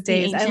Ancient of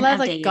Days. I love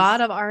like days.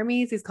 God of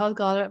Armies. He's called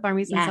God of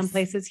Armies in some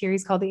places. Here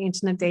he's called the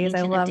Ancient of Days.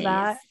 I love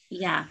that.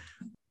 Yeah.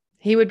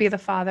 He would be the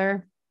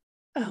father.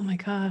 Oh my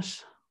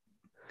gosh.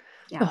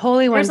 The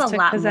Holy Ones There's a took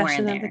lot possession more of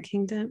in the there.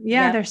 kingdom.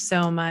 Yeah, Yep. there's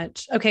so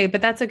much. Okay,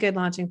 but that's a good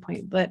launching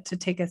point, but to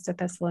take us to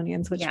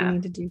Thessalonians, which we Yeah.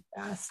 need to do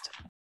fast.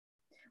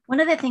 One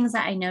of the things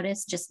that I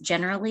noticed just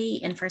generally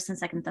in First and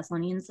Second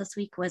Thessalonians this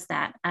week was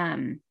that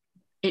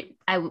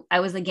I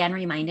was again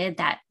reminded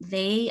that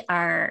they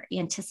are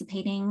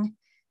anticipating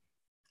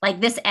like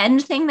this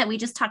end thing that we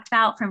just talked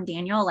about from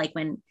Daniel, like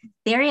when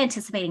they're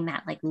anticipating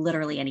that like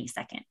literally any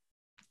second.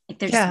 Like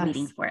they're just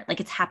waiting for it. Like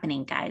it's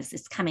happening, guys.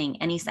 It's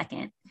coming any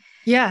second.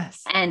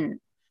 Yes. And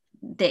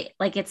they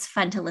like it's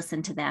fun to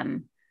listen to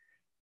them.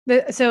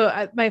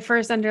 So my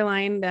first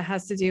underline that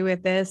has to do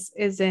with this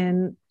is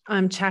in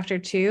chapter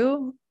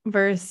 2,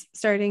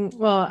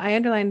 I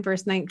underlined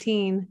verse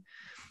 19,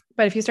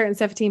 but if you start in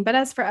 17, but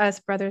as for us,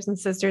 brothers and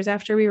sisters,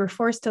 after we were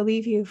forced to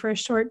leave you for a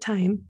short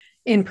time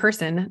in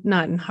person,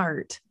 not in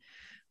heart,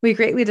 we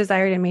greatly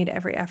desired and made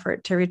every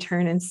effort to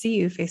return and see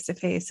you face to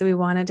face. So we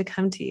wanted to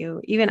come to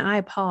you, even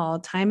I, Paul,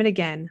 time and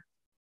again,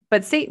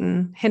 but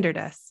Satan hindered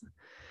us.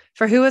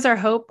 For who is our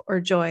hope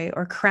or joy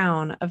or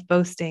crown of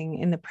boasting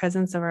in the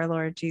presence of our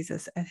Lord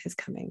Jesus at his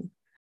coming?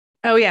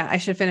 Oh yeah, I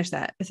should finish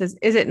that. It says,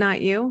 is it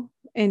not you?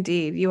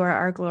 Indeed, you are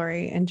our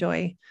glory and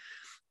joy.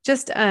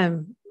 Just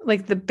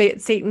like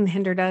Satan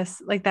hindered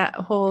us, like that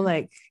whole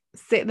that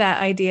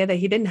idea that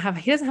he doesn't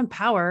have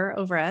power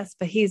over us,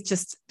 but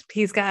he's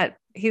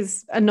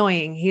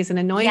annoying. He's an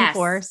annoying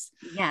force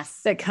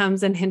that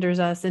comes and hinders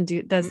us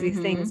and does these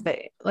things. But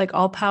like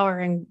all power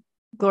and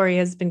glory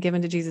has been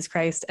given to Jesus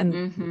Christ,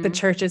 and the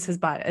church is his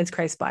body, is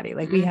Christ's body.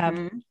 Like we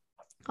have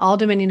all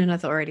dominion and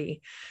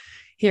authority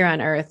here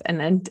on earth. And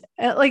then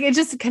like, it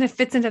just kind of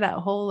fits into that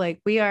whole, like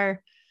we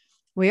are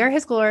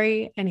his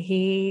glory, and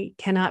he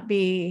cannot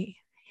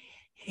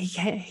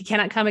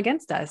come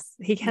against us.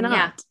 He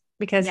cannot,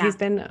 because he's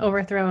been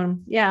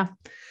overthrown. Yeah.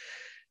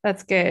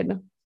 That's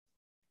good.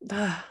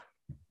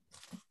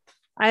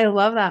 I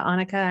love that,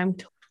 Annika. I'm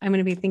going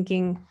to be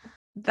thinking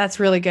that's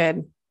really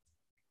good.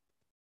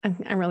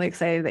 I'm really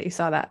excited that you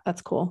saw that.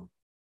 That's cool.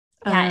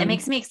 Yeah, it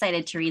makes me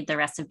excited to read the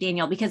rest of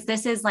Daniel, because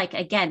this is like,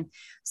 again,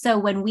 so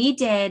when we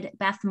did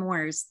Beth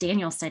Moore's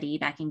Daniel study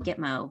back in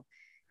Gitmo,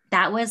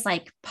 that was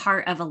like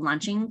part of a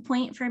launching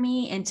point for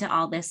me into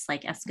all this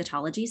like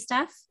eschatology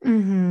stuff.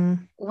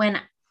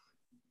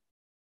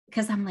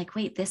 Because I'm like,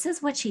 wait, this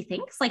is what she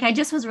thinks. Like, I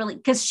just was really,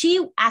 because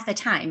she, at the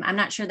time, I'm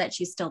not sure that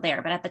she's still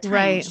there, but at the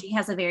time she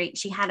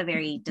had a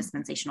very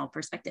dispensational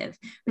perspective,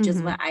 which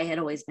is what I had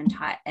always been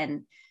taught.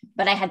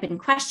 But I had been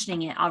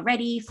questioning it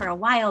already for a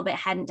while, but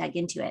hadn't dug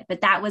into it.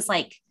 But that was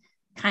like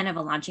kind of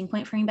a launching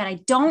point for me. But I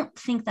don't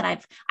think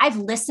that I've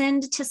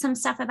listened to some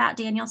stuff about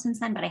Daniel since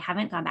then, but I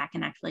haven't gone back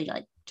and actually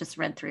like just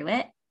read through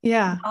it.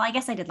 Yeah. Well, I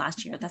guess I did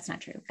last year. That's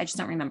not true. I just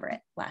don't remember it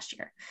last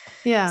year.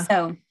 Yeah.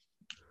 So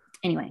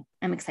anyway,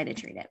 I'm excited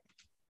to read it.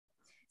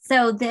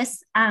 So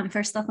this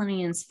First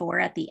Thessalonians 4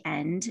 at the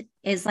end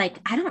is like,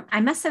 I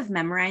must have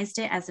memorized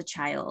it as a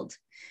child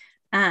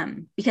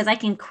because I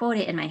can quote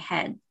it in my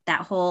head.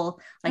 That whole,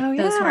 like,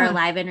 those who are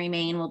alive and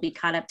remain will be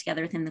caught up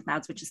together within the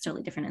clouds, which is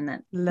totally different in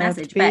the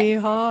message.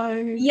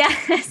 Behind.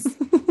 Yes.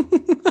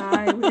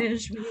 I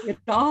wish we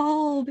had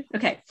called.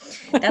 Okay.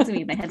 That's gonna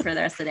be in my head for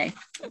the rest of the day.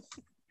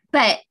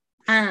 But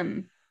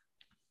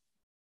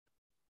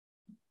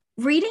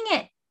reading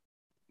it,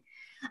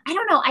 I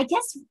don't know. I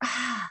guess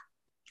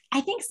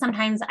I think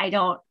sometimes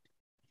I'm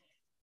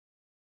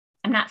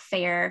not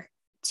fair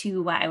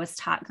to what I was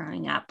taught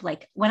growing up.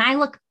 Like when I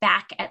look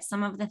back at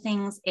some of the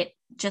things, it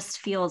just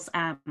feels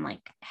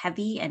like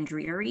heavy and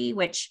dreary,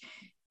 which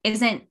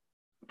isn't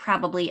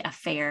probably a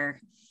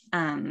fair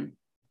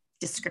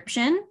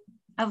description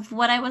of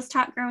what I was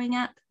taught growing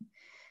up.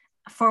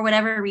 For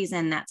whatever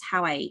reason, that's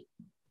how I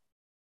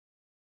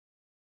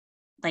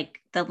like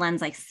the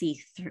lens I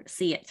see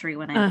it through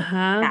when I look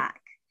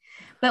back.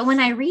 But when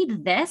I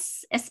read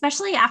this,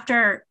 especially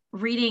after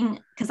reading,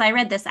 because I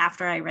read this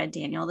after I read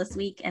Daniel this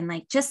week, and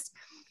like just,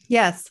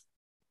 yes.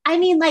 I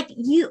mean, like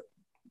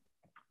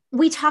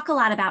we talk a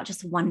lot about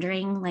just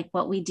wondering, like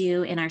what we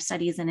do in our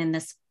studies and in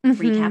this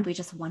recap, we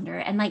just wonder,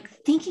 and like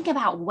thinking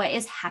about what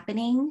is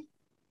happening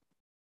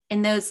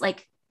in those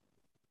like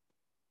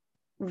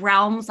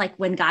realms, like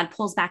when God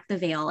pulls back the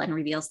veil and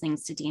reveals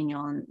things to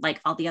Daniel and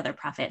like all the other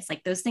prophets,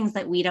 like those things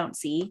that we don't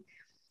see.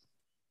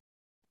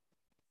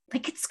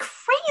 Like, it's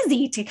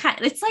crazy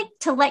it's like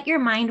to let your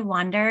mind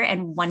wander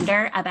and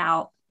wonder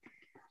about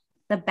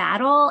the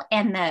battle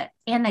and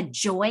the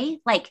joy,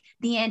 like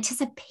the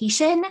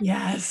anticipation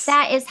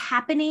that is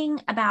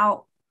happening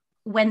about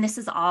when this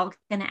is all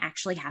going to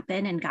actually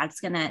happen and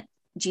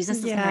Jesus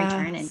is going to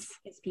return and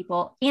his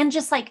people. And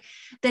just like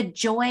the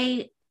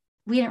joy,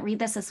 we didn't read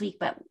this week,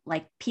 but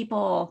like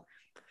people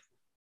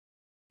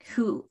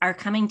who are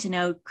coming to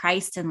know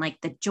Christ and like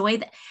the joy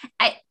that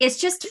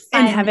it's just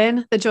fun. In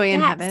heaven, the joy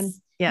in heaven.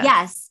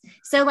 Yes.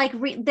 So like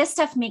this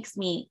stuff makes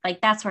me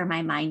like, that's where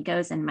my mind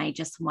goes and my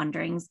just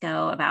wonderings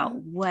go about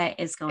what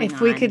is going on.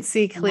 If we could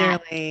see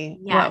clearly,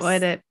 what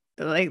would it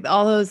like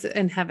all those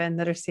in heaven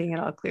that are seeing it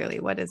all clearly?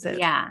 What is it?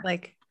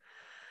 Like,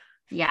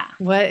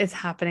 what is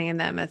happening in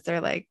them as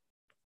they're like,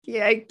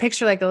 I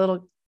picture like a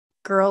little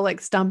girl like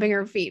stomping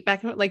her feet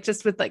back and like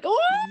just with like, oh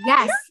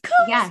yes, here it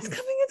comes. yes,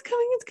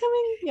 It's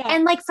coming. Yeah.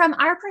 And like from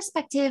our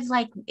perspective,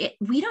 like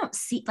we don't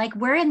see, like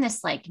we're in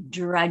this like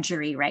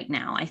drudgery right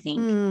now, I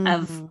think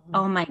of,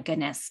 oh my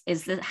goodness,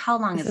 how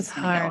long is this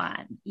going to go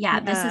on?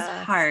 Yeah, yes. This is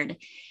hard.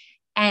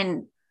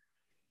 And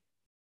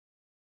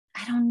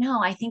I don't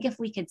know. I think if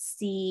we could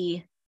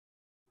see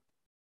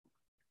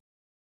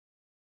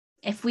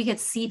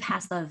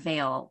past the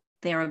veil,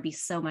 there would be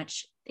so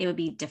much, it would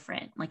be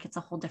different. Like it's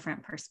a whole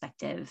different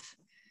perspective.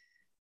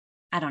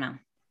 I don't know.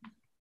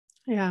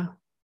 Yeah.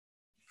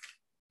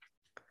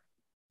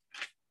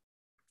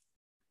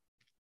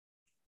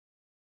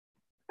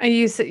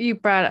 You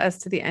brought us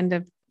to the end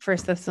of 1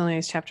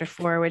 Thessalonians chapter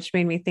 4, which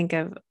made me think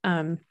of,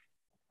 well,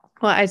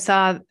 I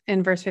saw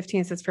in verse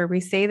 15, it says, for we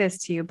say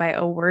this to you by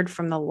a word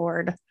from the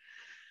Lord.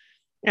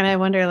 And I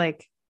wonder,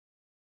 like,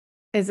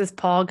 is this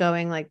Paul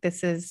going like,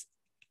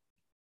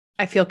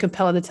 I feel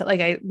compelled to tell,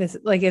 is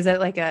it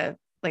like a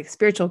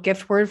spiritual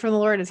gift word from the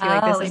Lord? Is he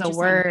like, this is a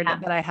word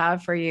that I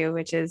have for you,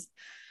 which is,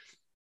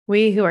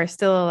 we who are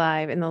still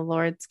alive in the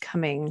Lord's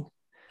coming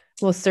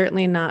will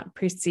certainly not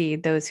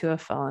precede those who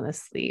have fallen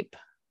asleep.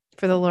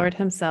 For the Lord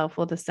himself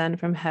will descend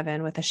from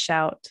heaven with a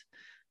shout,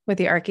 with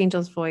the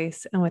archangel's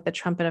voice, and with the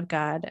trumpet of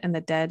God, and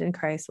the dead in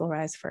Christ will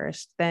rise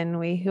first. Then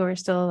we who are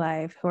still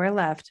alive, who are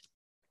left,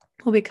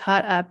 will be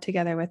caught up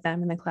together with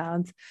them in the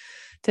clouds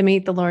to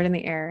meet the Lord in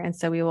the air. And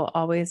so we will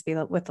always be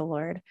with the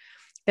Lord.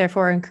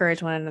 Therefore,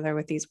 encourage one another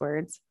with these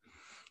words.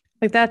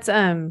 Like that's,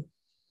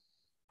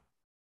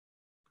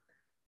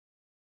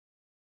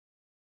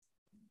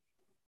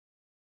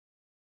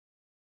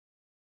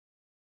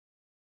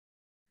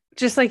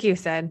 just like you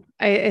said,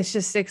 it's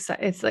just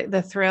it's like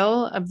the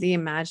thrill of the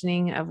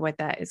imagining of what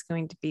that is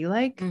going to be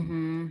like.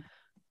 Mm-hmm.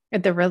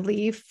 The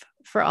relief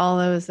for all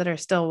those that are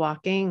still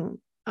walking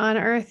on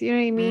earth, you know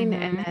what I mean?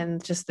 Mm-hmm. And then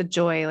just the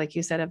joy, like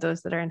you said, of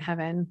those that are in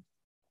heaven.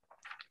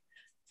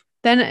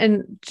 Then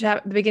in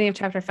the beginning of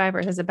chapter 5,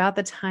 where it says about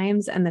the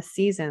times and the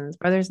seasons,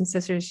 brothers and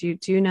sisters, you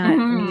do not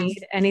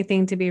need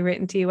anything to be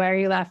written to you. Why are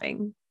you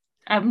laughing?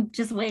 I'm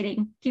just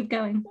waiting. Keep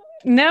going.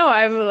 No,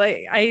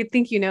 I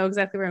think you know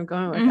exactly where I'm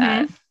going with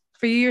that.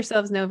 For you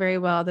yourselves know very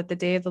well that the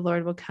day of the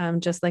Lord will come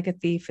just like a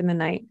thief in the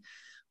night.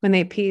 When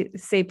they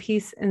say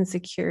peace and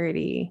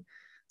security,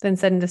 then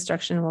sudden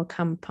destruction will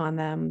come upon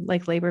them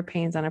like labor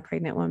pains on a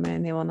pregnant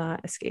woman. They will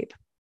not escape.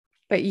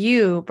 But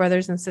you,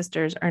 brothers and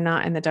sisters, are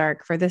not in the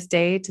dark for this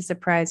day to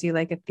surprise you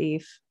like a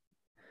thief.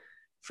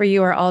 For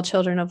you are all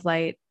children of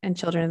light and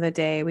children of the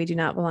day. We do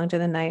not belong to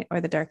the night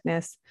or the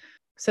darkness.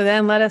 So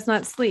then let us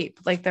not sleep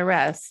like the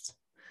rest,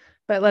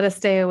 but let us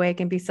stay awake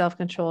and be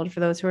self-controlled. For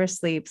those who are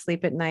asleep,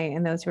 sleep at night,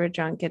 and those who are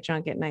drunk, get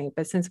drunk at night.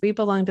 But since we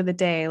belong to the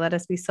day, let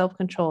us be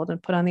self-controlled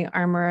and put on the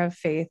armor of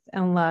faith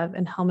and love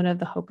and helmet of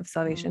the hope of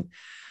salvation.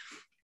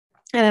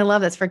 And I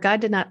love this. For God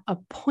did not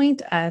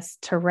appoint us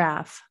to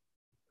wrath,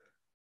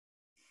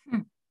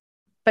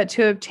 but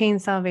to obtain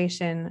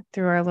salvation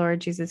through our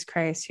Lord Jesus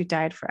Christ, who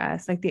died for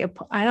us. Like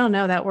I don't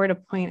know, that word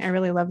appoint. I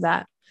really love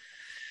that.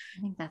 I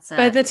think that's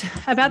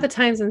about the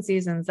times and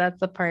seasons. That's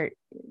the part.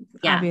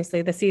 Yeah.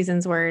 Obviously, the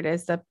seasons word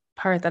is the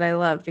part that I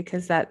love,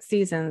 because that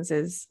seasons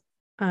is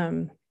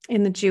in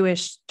the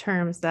Jewish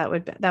terms that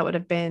would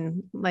have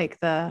been like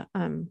the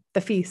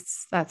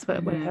feasts. That's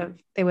what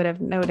they would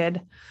have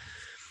noted.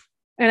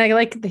 And I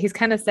like he's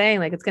kind of saying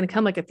like it's going to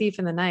come like a thief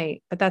in the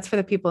night, but that's for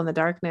the people in the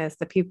darkness.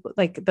 The people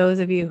like those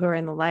of you who are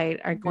in the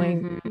light are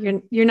going.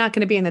 You're not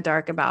going to be in the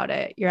dark about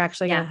it. You're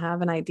actually going to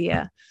have an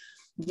idea.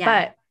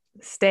 But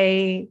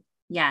stay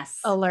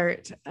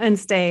alert and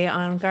stay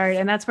on guard.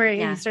 And that's where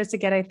he starts to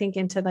get, I think,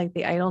 into like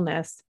the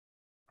idleness.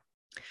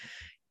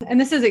 And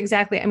this is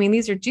exactly, I mean,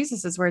 these are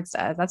Jesus's words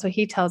to us. That's what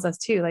he tells us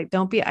too. Like,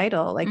 don't be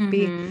idle, like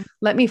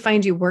let me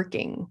find you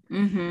working. You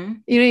know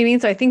what I mean?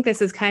 So I think this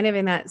is kind of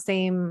in that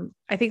same,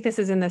 I think this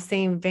is in the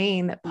same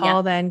vein that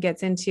Paul then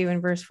gets into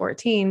in verse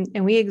 14.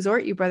 And we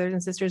exhort you, brothers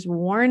and sisters,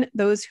 warn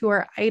those who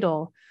are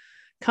idle,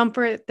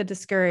 comfort the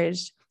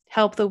discouraged,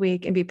 help the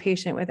weak, and be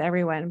patient with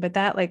everyone. But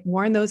that like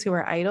warn those who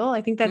are idle,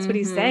 I think that's what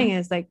he's saying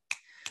is like,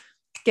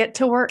 get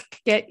to work,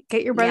 get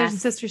your brothers and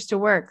sisters to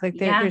work. Like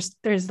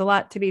there's a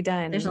lot to be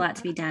done. There's a lot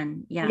to be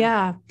done. Yeah.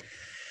 Yeah.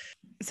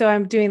 So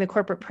I'm doing the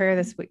corporate prayer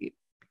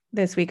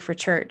this week for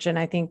church. And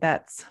I think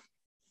that's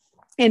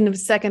in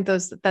Second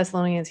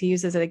Thessalonians, he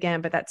uses it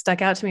again, but that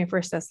stuck out to me in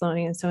First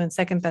Thessalonians. So in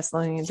Second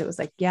Thessalonians, it was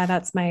like,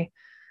 that's my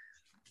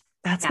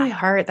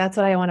heart. That's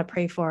what I want to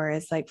pray for,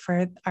 is like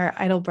for our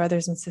idle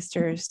brothers and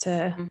sisters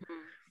to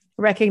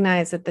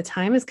recognize that the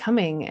time is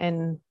coming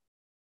and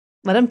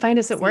let him find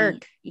us at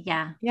work.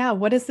 Yeah. Yeah.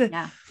 What is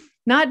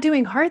not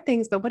doing hard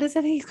things, but what is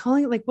it he's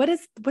calling? Like,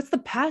 what's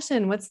the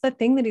passion? What's the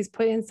thing that he's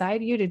put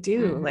inside you to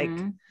do? Like,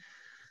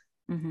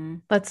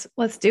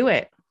 let's do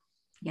it.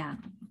 Yeah.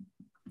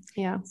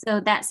 Yeah. So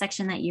that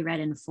section that you read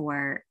in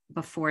 4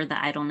 before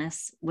the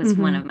idleness was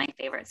one of my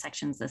favorite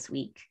sections this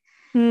week.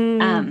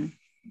 And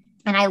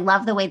I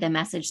love the way the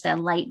message, the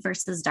light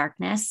versus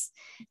darkness.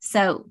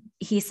 So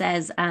he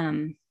says,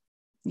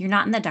 you're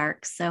not in the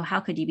dark. So how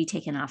could you be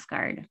taken off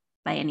guard?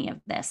 by any of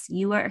this.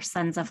 You are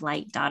sons of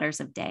light, daughters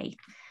of day.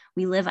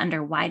 We live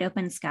under wide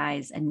open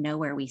skies and know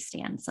where we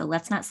stand. So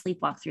let's not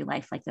sleepwalk through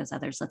life like those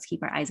others. Let's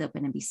keep our eyes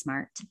open and be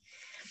smart.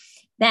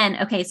 Then,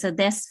 okay, so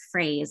this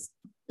phrase,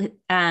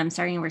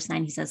 starting in verse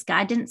 9, he says,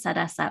 God didn't set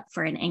us up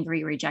for an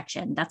angry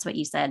rejection. That's what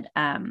you said,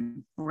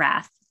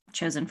 wrath,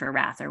 chosen for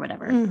wrath or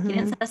whatever. Mm-hmm. He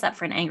didn't set us up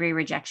for an angry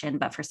rejection,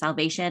 but for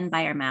salvation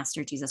by our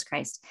master, Jesus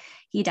Christ.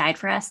 He died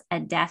for us, a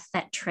death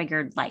that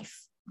triggered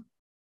life.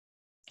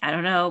 I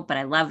don't know, but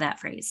I love that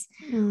phrase.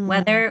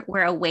 Whether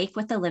we're awake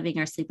with the living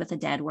or sleep with the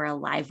dead, we're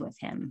alive with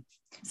him.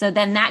 So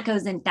then that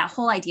goes in, that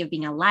whole idea of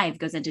being alive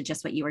goes into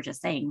just what you were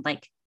just saying.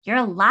 Like, you're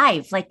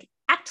alive, like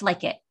act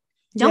like it.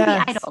 Don't be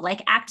idle,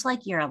 like act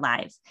like you're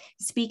alive.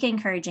 Speak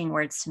encouraging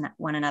words to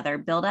one another,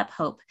 build up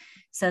hope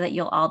so that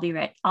you'll all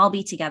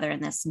be together in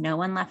this. No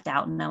one left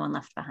out, no one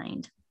left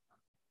behind.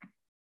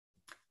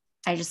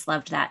 I just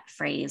loved that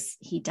phrase.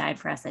 He died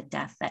for us, a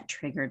death that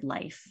triggered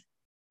life.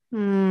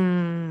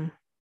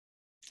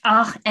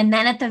 Oh, and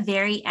then at the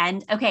very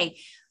end, okay,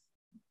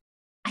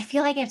 I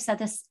feel like I've said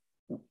this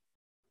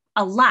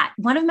a lot.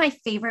 One of my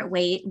favorite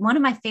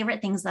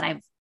things that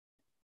I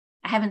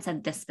haven't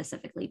said this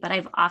specifically, but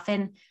I've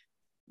often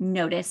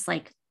noticed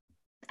like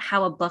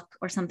how a book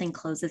or something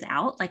closes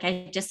out. Like,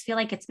 I just feel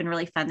like it's been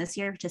really fun this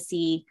year to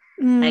see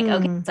like,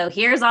 okay, so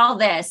here's all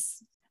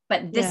this,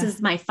 but this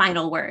is my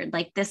final word.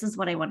 Like, this is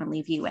what I want to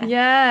leave you with.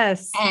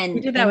 Yes. And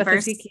we did that with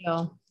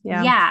Ezekiel.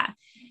 Yeah.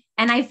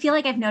 And I feel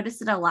like I've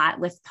noticed it a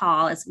lot with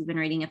Paul as we've been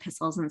reading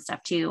epistles and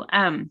stuff too.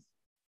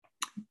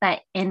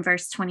 But in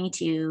verse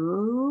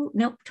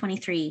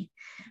 23,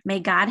 may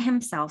God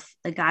himself,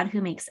 the God who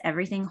makes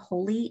everything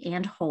holy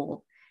and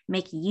whole,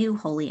 make you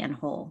holy and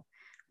whole,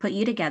 put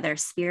you together,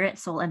 spirit,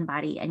 soul, and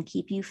body, and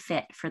keep you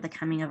fit for the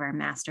coming of our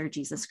master,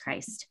 Jesus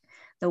Christ.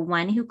 The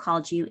one who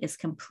called you is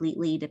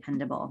completely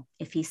dependable.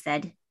 If he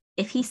said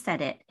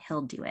it,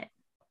 he'll do it.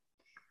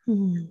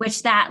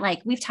 Which that,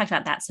 like, we've talked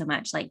about that so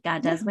much, like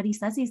God does what he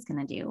says he's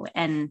going to do.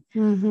 And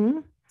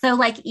so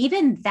like,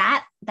 even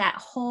that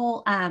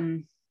whole,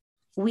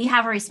 we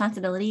have a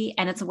responsibility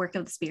and it's a work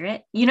of the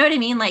Spirit. You know what I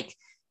mean? Like,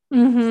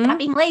 stop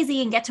being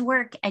lazy and get to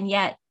work. And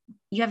yet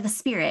you have the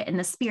Spirit, and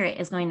the Spirit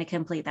is going to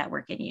complete that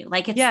work in you.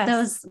 Like,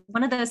 it's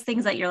one of those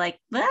things that you're like,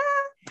 how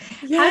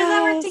does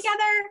that work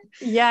together?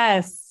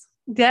 Yes.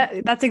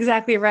 That's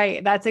exactly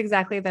right. That's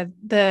exactly the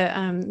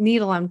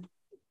needle I'm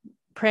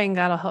praying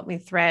God will help me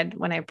thread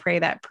when I pray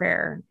that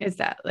prayer, is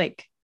that,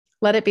 like,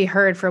 let it be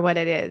heard for what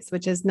it is,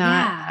 which is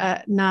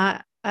not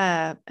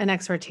an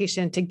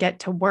exhortation to get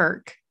to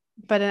work,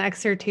 but an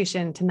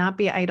exhortation to not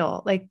be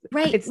idle. Like,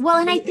 right. Well,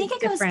 and I think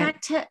it goes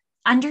back to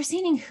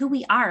understanding who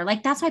we are.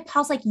 Like, that's why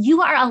Paul's like,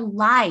 you are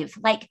alive.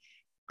 Like,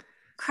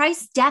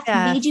 Christ's death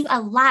made you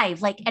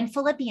alive. Like, and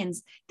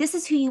Philippians, this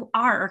is who you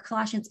are, or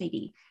Colossians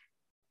maybe.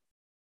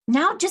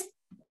 Now just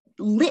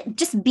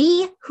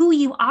be who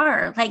you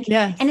are. Like,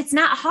 and it's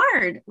not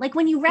hard. Like,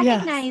 when you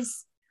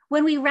recognize,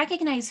 when we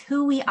recognize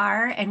who we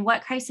are and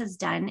what Christ has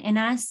done in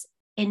us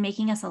in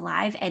making us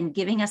alive and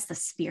giving us the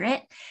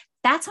Spirit,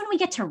 that's when we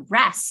get to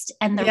rest,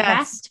 and the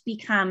rest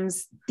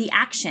becomes the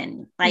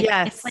action. Like,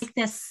 it's like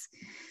this.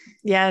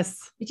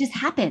 Yes. It just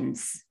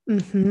happens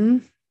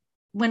when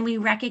we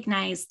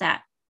recognize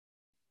that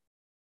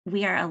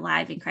we are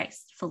alive in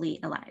Christ,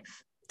 fully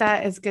alive.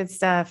 That is good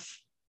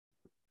stuff.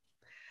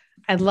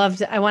 I want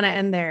to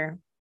end there,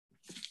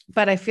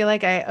 but I feel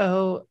like I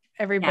owe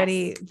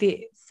everybody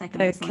the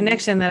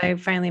connection that I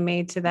finally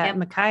made to that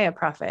Micaiah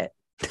prophet.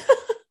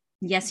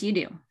 Yes, you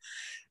do.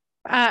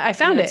 I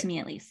found it to me,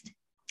 at least.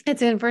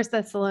 It's in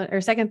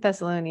Second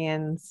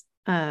Thessalonians,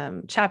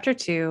 chapter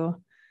 2.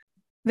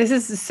 This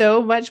is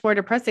so much more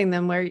depressing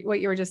than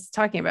what you were just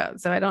talking about.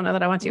 So I don't know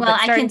that I want to. Well,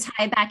 I can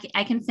tie back.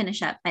 I can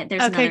finish up, but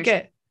there's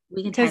good.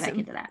 We can tie back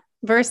into that.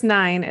 Verse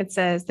 9, it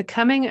says, the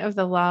coming of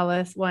the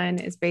lawless one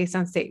is based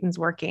on Satan's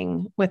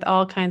working with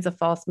all kinds of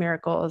false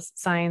miracles,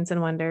 signs,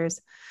 and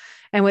wonders,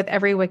 and with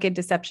every wicked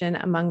deception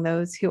among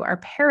those who are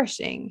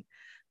perishing.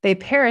 They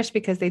perish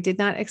because they did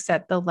not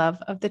accept the love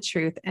of the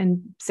truth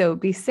and so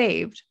be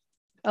saved.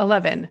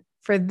 11,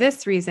 for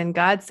this reason,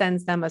 God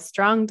sends them a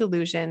strong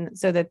delusion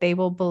so that they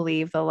will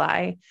believe the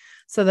lie,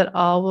 so that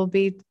all will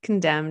be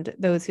condemned,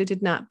 those who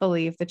did not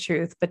believe the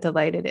truth, but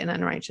delighted in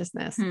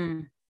unrighteousness.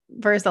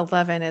 Verse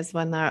 11 is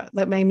when that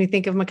made me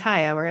think of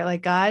Micaiah, where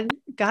like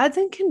God's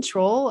in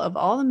control of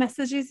all the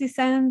messages he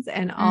sends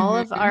and all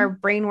of our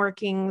brain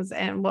workings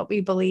and what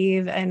we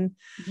believe. And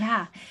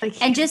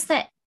and just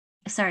that,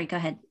 sorry, go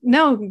ahead.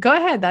 No, go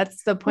ahead.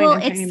 That's the point. Well,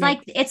 it's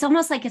like, it's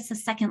almost like it's the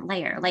second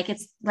layer. Like,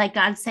 it's like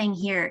God saying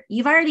here,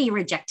 you've already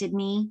rejected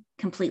me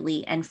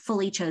completely and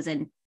fully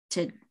chosen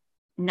to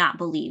not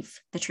believe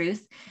the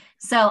truth.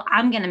 So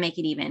I'm going to make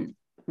it even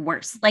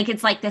worse. Like,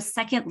 it's like the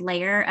second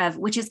layer of,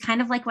 which is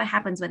kind of like what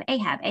happens with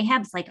Ahab.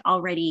 Ahab's like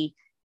already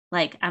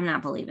like, I'm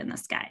not believing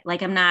this guy.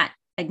 Like, I'm not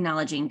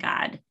acknowledging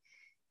God.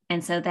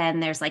 And so then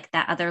there's like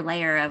that other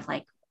layer of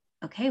like,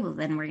 okay, well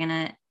then we're going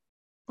to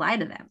lie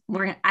to them.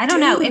 I don't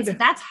know.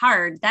 That's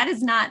hard. That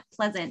is not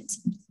pleasant.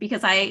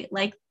 because I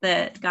like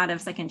the God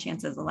of second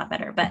chances a lot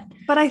better.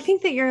 But I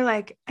think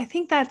that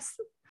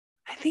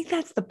I think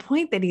that's the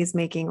point that he's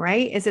making,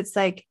 right? Is it's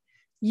like,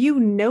 you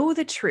know,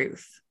 the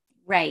truth.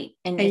 Right.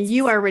 And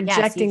you are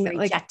rejecting that.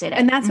 Like,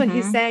 and that's what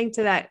he's saying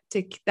to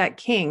that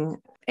king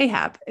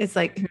Ahab. It's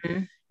like,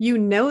 you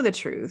know the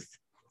truth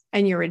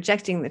and you're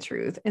rejecting the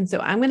truth. And so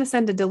I'm going to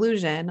send a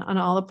delusion on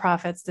all the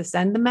prophets to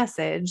send the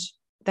message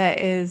that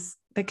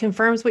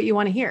confirms what you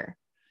want to hear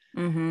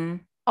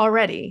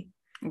already.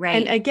 Right.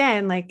 And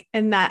again, like,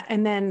 and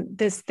then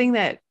this thing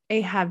that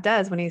Ahab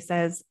does when he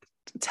says,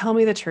 tell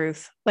me the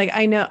truth. Like,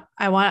 I know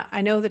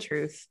the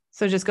truth.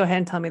 So just go ahead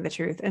and tell me the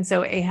truth. And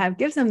so Ahab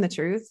gives him the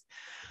truth,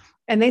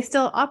 and they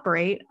still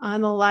operate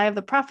on the lie of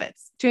the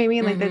prophets. Do you know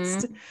what I mean? Like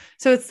that's,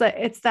 so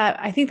it's that,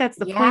 I think that's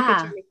the point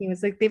that you're making,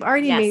 is like, they've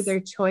already made their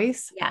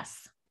choice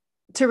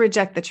to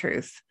reject the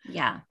truth.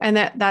 Yeah. And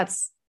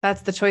that's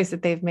the choice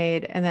that they've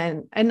made.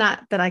 And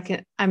not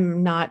that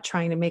I'm not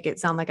trying to make it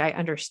sound like I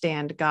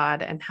understand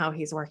God and how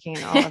he's working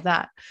and all of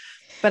that.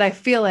 But I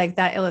feel like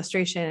that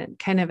illustration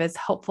kind of is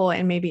helpful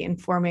in maybe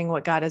informing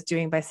what God is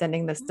doing by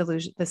sending this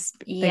delusion, like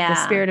the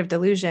spirit of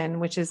delusion,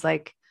 which is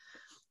like,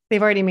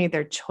 they've already made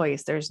their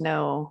choice. It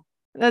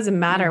doesn't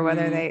matter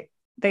whether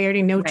they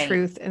already know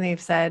truth, and they've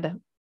said,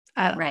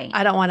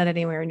 I don't want it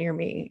anywhere near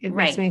me. It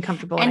makes me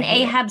uncomfortable. And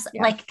Ahab's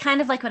like,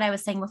 kind of like what I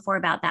was saying before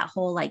about that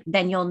whole, like,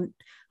 then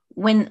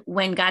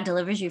when God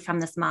delivers you from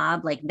this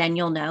mob, like, then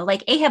you'll know,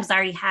 like God's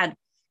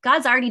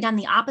already done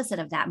the opposite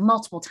of that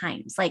multiple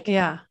times. Like,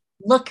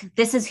 look,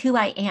 this is who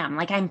I am.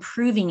 Like, I'm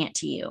proving it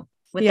to you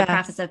with the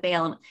prophets of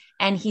Baal.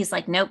 And he's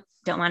like, nope,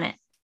 don't want it.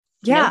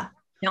 Yeah. Nope,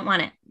 don't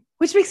want it.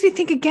 Which makes me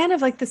think again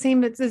of like the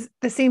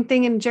same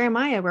thing in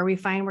Jeremiah,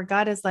 where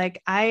God is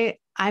like,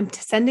 I'm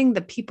sending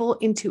the people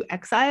into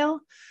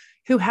exile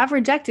who have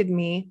rejected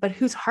me, but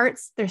whose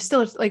hearts, they're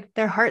still like,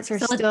 their hearts are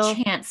still a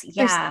chance.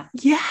 Yeah.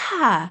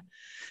 Yeah.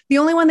 The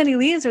only one that he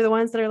leaves are the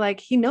ones that are like,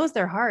 he knows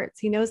their hearts.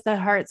 He knows that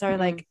hearts are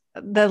like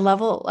the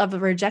level of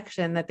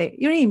rejection that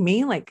you know what I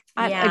mean? Like,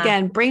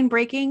 again, brain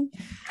breaking.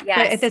 Yes,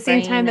 but at the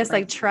same time, this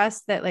like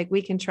trust that like,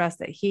 we can trust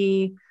that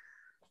he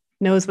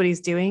knows what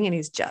he's doing and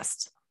he's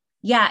just.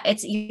 Yeah.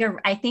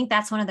 I think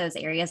that's one of those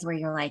areas where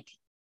you're like,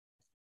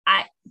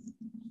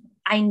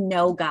 I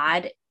know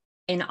God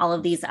in all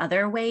of these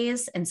other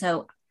ways. And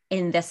so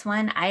in this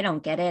one, I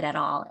don't get it at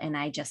all. And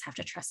I just have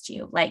to trust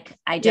you. Like,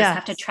 I just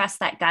have to trust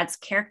that God's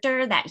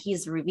character that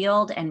he's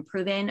revealed and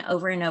proven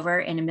over and over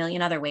in a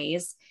million other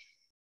ways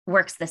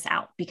works this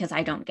out, because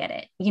I don't get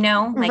it, you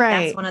know, like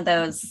that's one of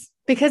those.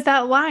 Because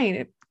that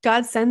line,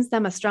 God sends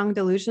them a strong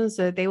delusion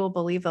so that they will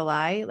believe the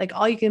lie. Like,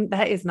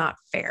 that is not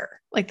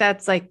fair. Like,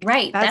 that's like,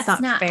 that's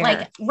not fair.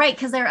 Like, right.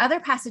 Cause there are other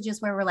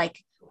passages where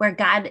where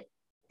God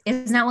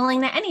is not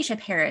willing that any should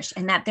perish,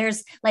 and that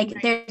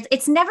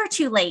it's never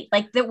too late.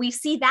 Like, that we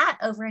see that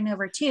over and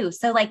over too.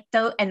 So like,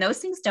 those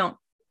things don't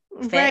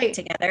fit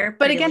together.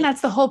 But again, that's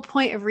the whole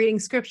point of reading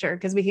scripture.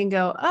 Cause we can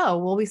go, oh,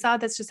 well, we saw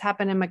this just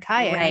happen in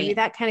Micaiah. Right. Maybe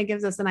that kind of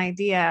gives us an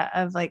idea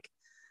of like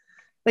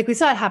we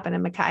saw it happen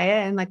in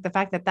Micaiah, and like the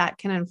fact that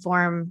can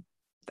inform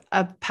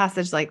a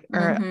passage like,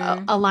 or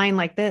a line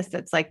like this,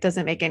 that's like,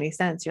 doesn't make any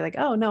sense. You're like,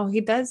 oh no,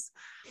 he does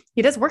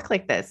work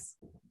like this.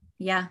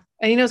 Yeah.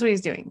 And he knows what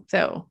he's doing.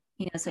 So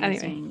he knows what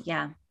he's doing.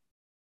 Yeah.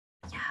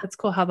 Yeah. That's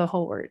cool how the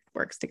whole word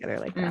works together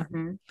like that.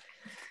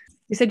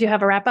 You said you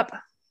have a wrap up.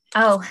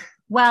 Oh,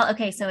 well,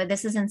 okay. So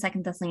this is in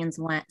Second Thessalonians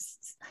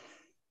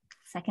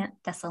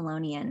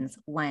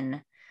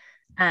 1,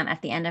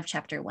 at the end of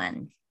chapter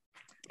 1.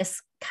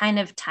 This kind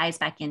of ties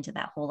back into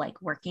that whole like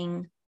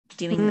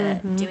doing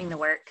the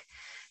work,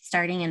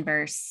 starting in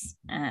verses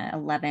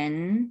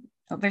 11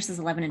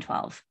 and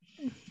 12.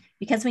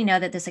 Because we know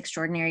that this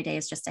extraordinary day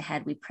is just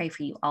ahead, we pray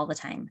for you all the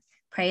time.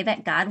 Pray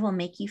that God will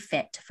make you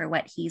fit for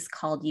what he's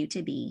called you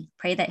to be.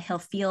 Pray that he'll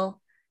fill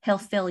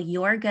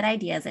your good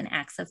ideas and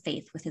acts of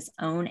faith with his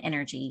own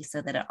energy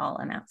so that it all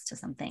amounts to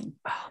something.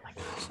 Oh my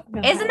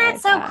gosh. Isn't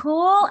that so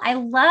cool? I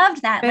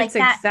loved that. That's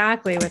like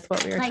exactly with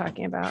what we were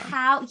talking about.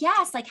 How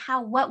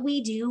what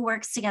we do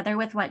works together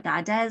with what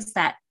God does,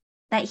 the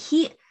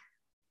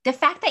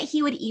fact that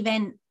he would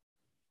even,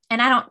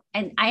 and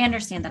I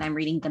understand that I'm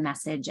reading the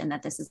Message and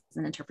that this is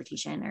an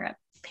interpretation or a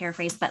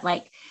paraphrase, but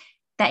like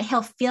that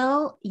he'll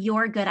fill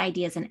your good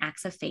ideas and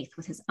acts of faith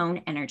with his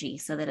own energy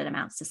so that it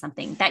amounts to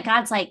something. That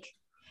God's like,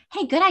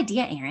 hey, good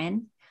idea,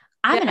 Aaron.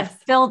 I'm going to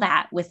fill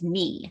that with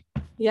me.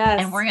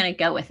 Yes. And we're going to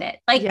go with it.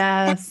 Like,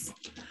 yes,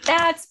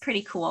 that's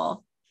pretty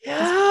cool.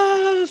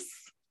 Yes.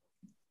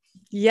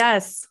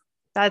 Yes.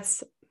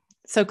 That's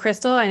so,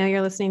 Crystal, I know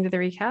you're listening to the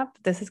recap.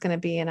 This is going to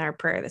be in our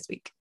prayer this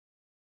week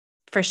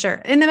for sure.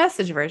 In the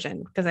Message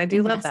version, because I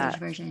do love that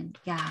version.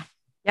 Yeah.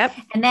 Yep.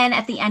 And then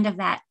at the end of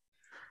that,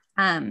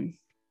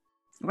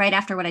 right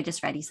after what I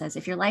just read, he says,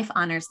 if your life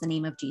honors the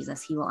name of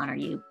Jesus, he will honor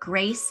you.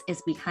 Grace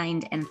is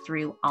behind and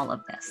through all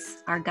of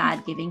this. Our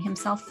God giving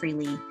himself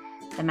freely,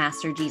 the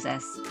Master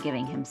Jesus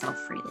giving himself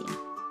freely.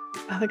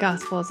 Oh, the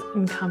gospel is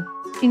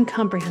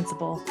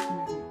incomprehensible.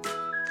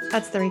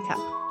 That's the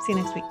recap. See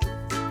you next week.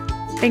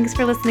 Thanks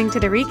for listening to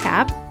the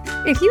recap.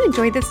 If you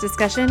enjoyed this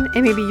discussion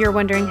and maybe you're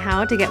wondering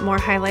how to get more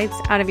highlights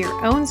out of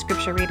your own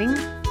scripture reading,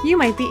 you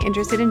might be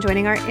interested in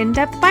joining our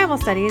in-depth Bible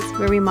studies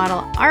where we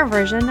model our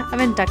version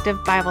of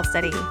inductive Bible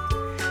study.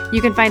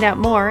 You can find out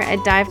more at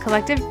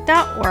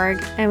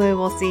divecollective.org, and we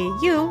will see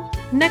you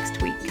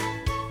next week.